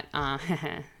on that.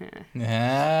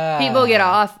 People get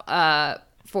off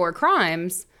for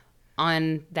crimes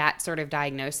on that sort of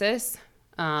diagnosis,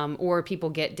 or people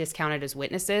get discounted as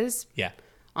witnesses. Yeah.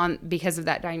 Because of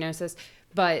that diagnosis.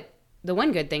 But the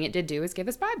one good thing it did do is give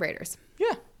us vibrators.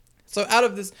 Yeah. So out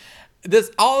of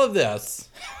all of this,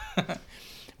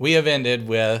 we have ended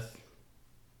with,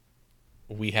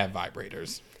 we have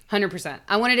vibrators. 100%.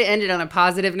 I wanted to end it on a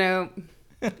positive note.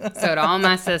 So to all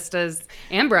my sisters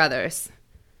and brothers,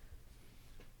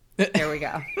 there we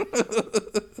go.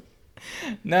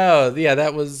 No, yeah,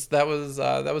 that was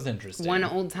interesting. One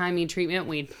old-timey treatment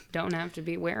we don't have to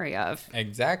be wary of.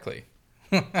 Exactly.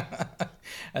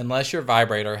 Unless your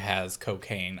vibrator has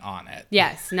cocaine on it.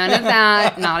 Yes, none of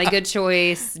that. Not a good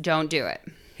choice. Don't do it.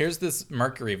 Here's this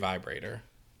mercury vibrator.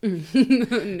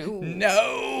 No.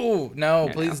 No,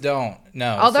 please don't.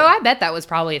 No. Although I bet that was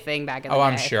probably a thing back in the day.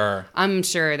 I'm sure. I'm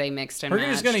sure they mixed and We're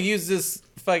matched. just going to use this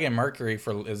fucking mercury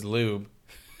as lube.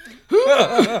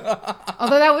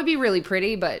 Although that would be really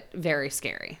pretty, but very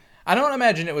scary. I don't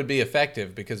imagine it would be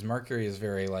effective because mercury is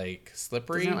very, like,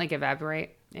 slippery. Doesn't it, like,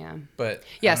 evaporate? Yeah. But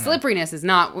yeah, slipperiness is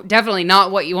definitely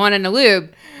not what you want in a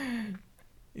lube.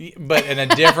 But in a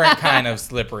different kind of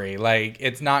slippery. Like,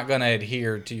 it's not going to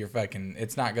adhere to your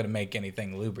it's not going to make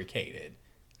anything lubricated.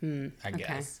 I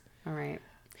guess. All right.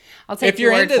 I'll take If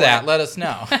you're your word into for that, it. let us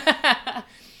know.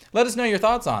 Let us know your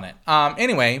thoughts on it.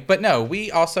 Anyway, but no,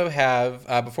 we also have,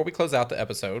 before we close out the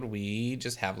episode, we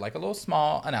just have like a little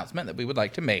small announcement that we would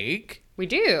like to make. We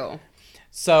do.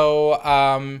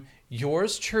 So,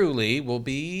 yours truly will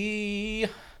be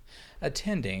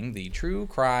attending the True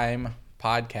Crime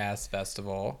Podcast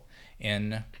Festival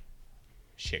in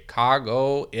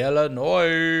Chicago,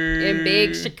 Illinois. In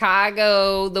big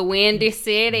Chicago, the Windy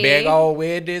City. Big old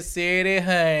Windy City,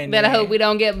 honey. But I hope we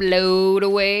don't get blowed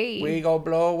away. We gonna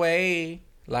blow away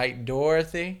like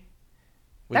Dorothy.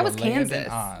 That was Kansas.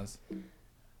 Oz.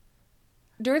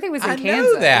 Dorothy was in Kansas. I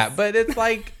know that, but it's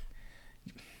like...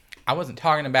 I wasn't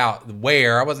talking about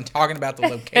where. I wasn't talking about the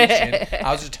location.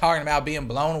 I was just talking about being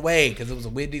blown away because it was a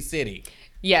windy city.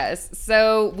 Yes.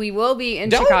 So we will be in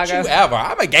Don't Chicago. Don't you ever.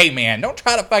 I'm a gay man. Don't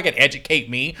try to fucking educate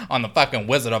me on the fucking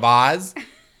Wizard of Oz.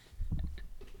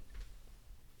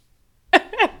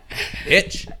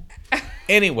 Bitch.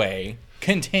 Anyway,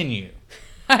 continue.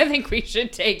 I think we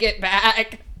should take it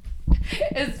back.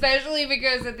 Especially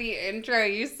because at the intro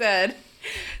you said,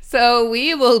 so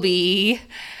we will be...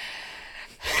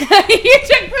 You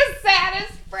took the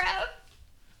saddest breath.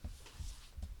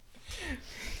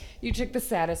 You took the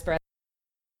saddest breath.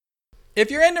 If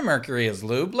you're into Mercury as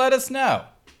Lube, let us know.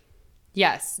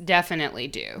 Yes, definitely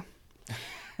do.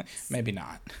 Maybe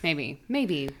not. Maybe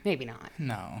not.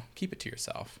 No, keep it to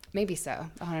yourself. Maybe so.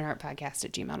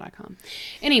 thehauntedheartpodcast@gmail.com.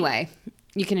 Anyway,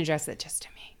 you can address it just to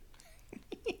me.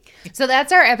 So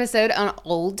that's our episode on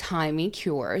old-timey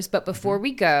cures. But before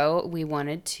we go, we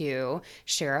wanted to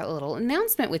share a little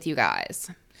announcement with you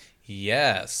guys.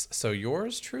 Yes. So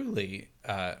yours truly,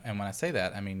 and when I say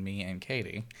that, I mean me and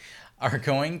Katie, are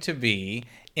going to be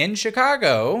in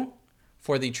Chicago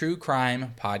for the True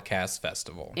Crime Podcast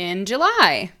Festival. In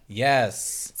July.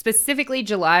 Yes. Specifically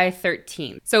July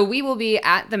 13th. So we will be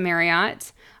at the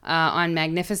Marriott on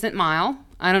Magnificent Mile.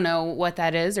 I don't know what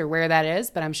that is or where that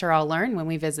is, but I'm sure I'll learn when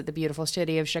we visit the beautiful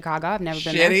city of Chicago. I've never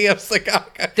been there. Shitty of Chicago.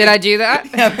 Did I do that?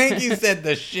 I think you said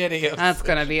the shitty of That's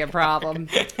going to be a problem.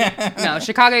 No,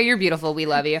 Chicago, you're beautiful. We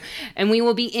love you. And we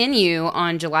will be in you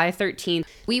on July 13th.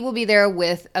 We will be there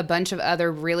with a bunch of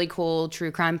other really cool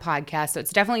true crime podcasts. So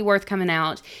it's definitely worth coming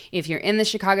out if you're in the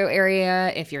Chicago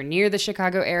area, if you're near the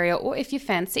Chicago area, or if you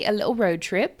fancy a little road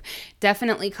trip.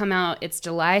 Definitely come out. It's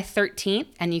July 13th,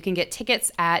 and you can get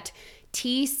tickets at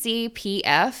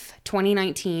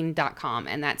tcpf2019.com,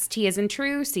 and that's T as in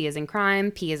true, C as in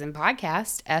crime, P as in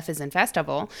podcast, F as in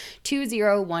festival,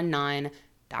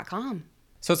 2019.com.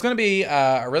 So it's going to be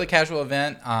a really casual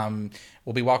event.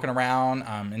 We'll be walking around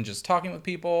and just talking with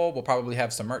people. We'll probably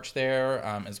have some merch there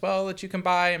as well that you can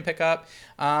buy and pick up.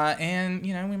 And,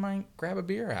 you know, we might grab a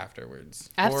beer afterwards.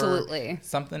 Absolutely. Or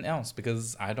something else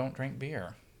because I don't drink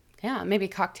beer. Yeah, maybe a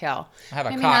cocktail. I have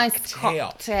a maybe cocktail. Nice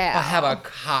cocktail. I have a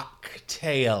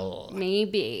cocktail.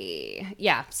 Maybe.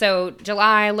 Yeah. So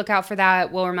July, look out for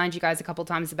that. We'll remind you guys a couple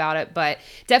times about it, but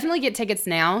definitely get tickets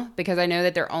now because I know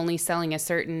that they're only selling a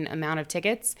certain amount of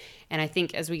tickets. And I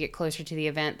think as we get closer to the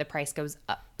event, the price goes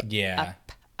up. Yeah.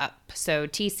 Up. So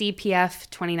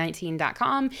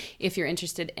tcpf2019.com if you're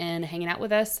interested in hanging out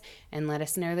with us, and let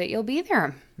us know that you'll be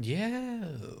there.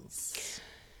 Yes.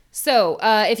 So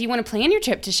if you want to plan your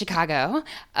trip to Chicago,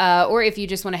 or if you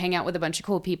just want to hang out with a bunch of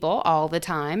cool people all the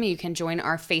time, you can join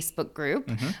our Facebook group.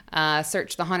 Mm-hmm.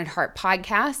 Search the Haunted Heart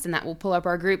Podcast, and that will pull up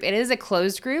our group. It is a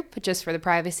closed group just for the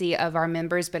privacy of our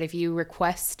members, but if you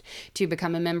request to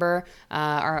become a member,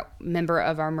 our member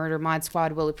of our Murder Mod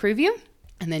Squad will approve you,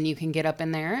 and then you can get up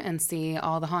in there and see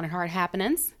all the Haunted Heart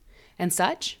happenings and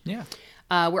such. Yeah.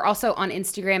 We're also on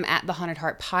Instagram at The Haunted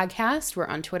Heart Podcast. We're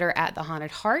on Twitter at The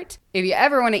Haunted Heart. If you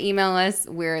ever want to email us,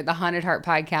 we're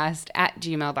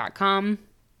thehauntedheartpodcast@gmail.com.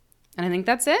 And I think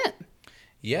that's it.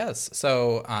 Yes.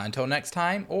 So until next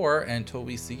time, or until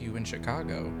we see you in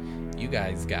Chicago, you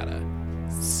guys gotta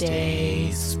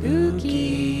stay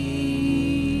spooky.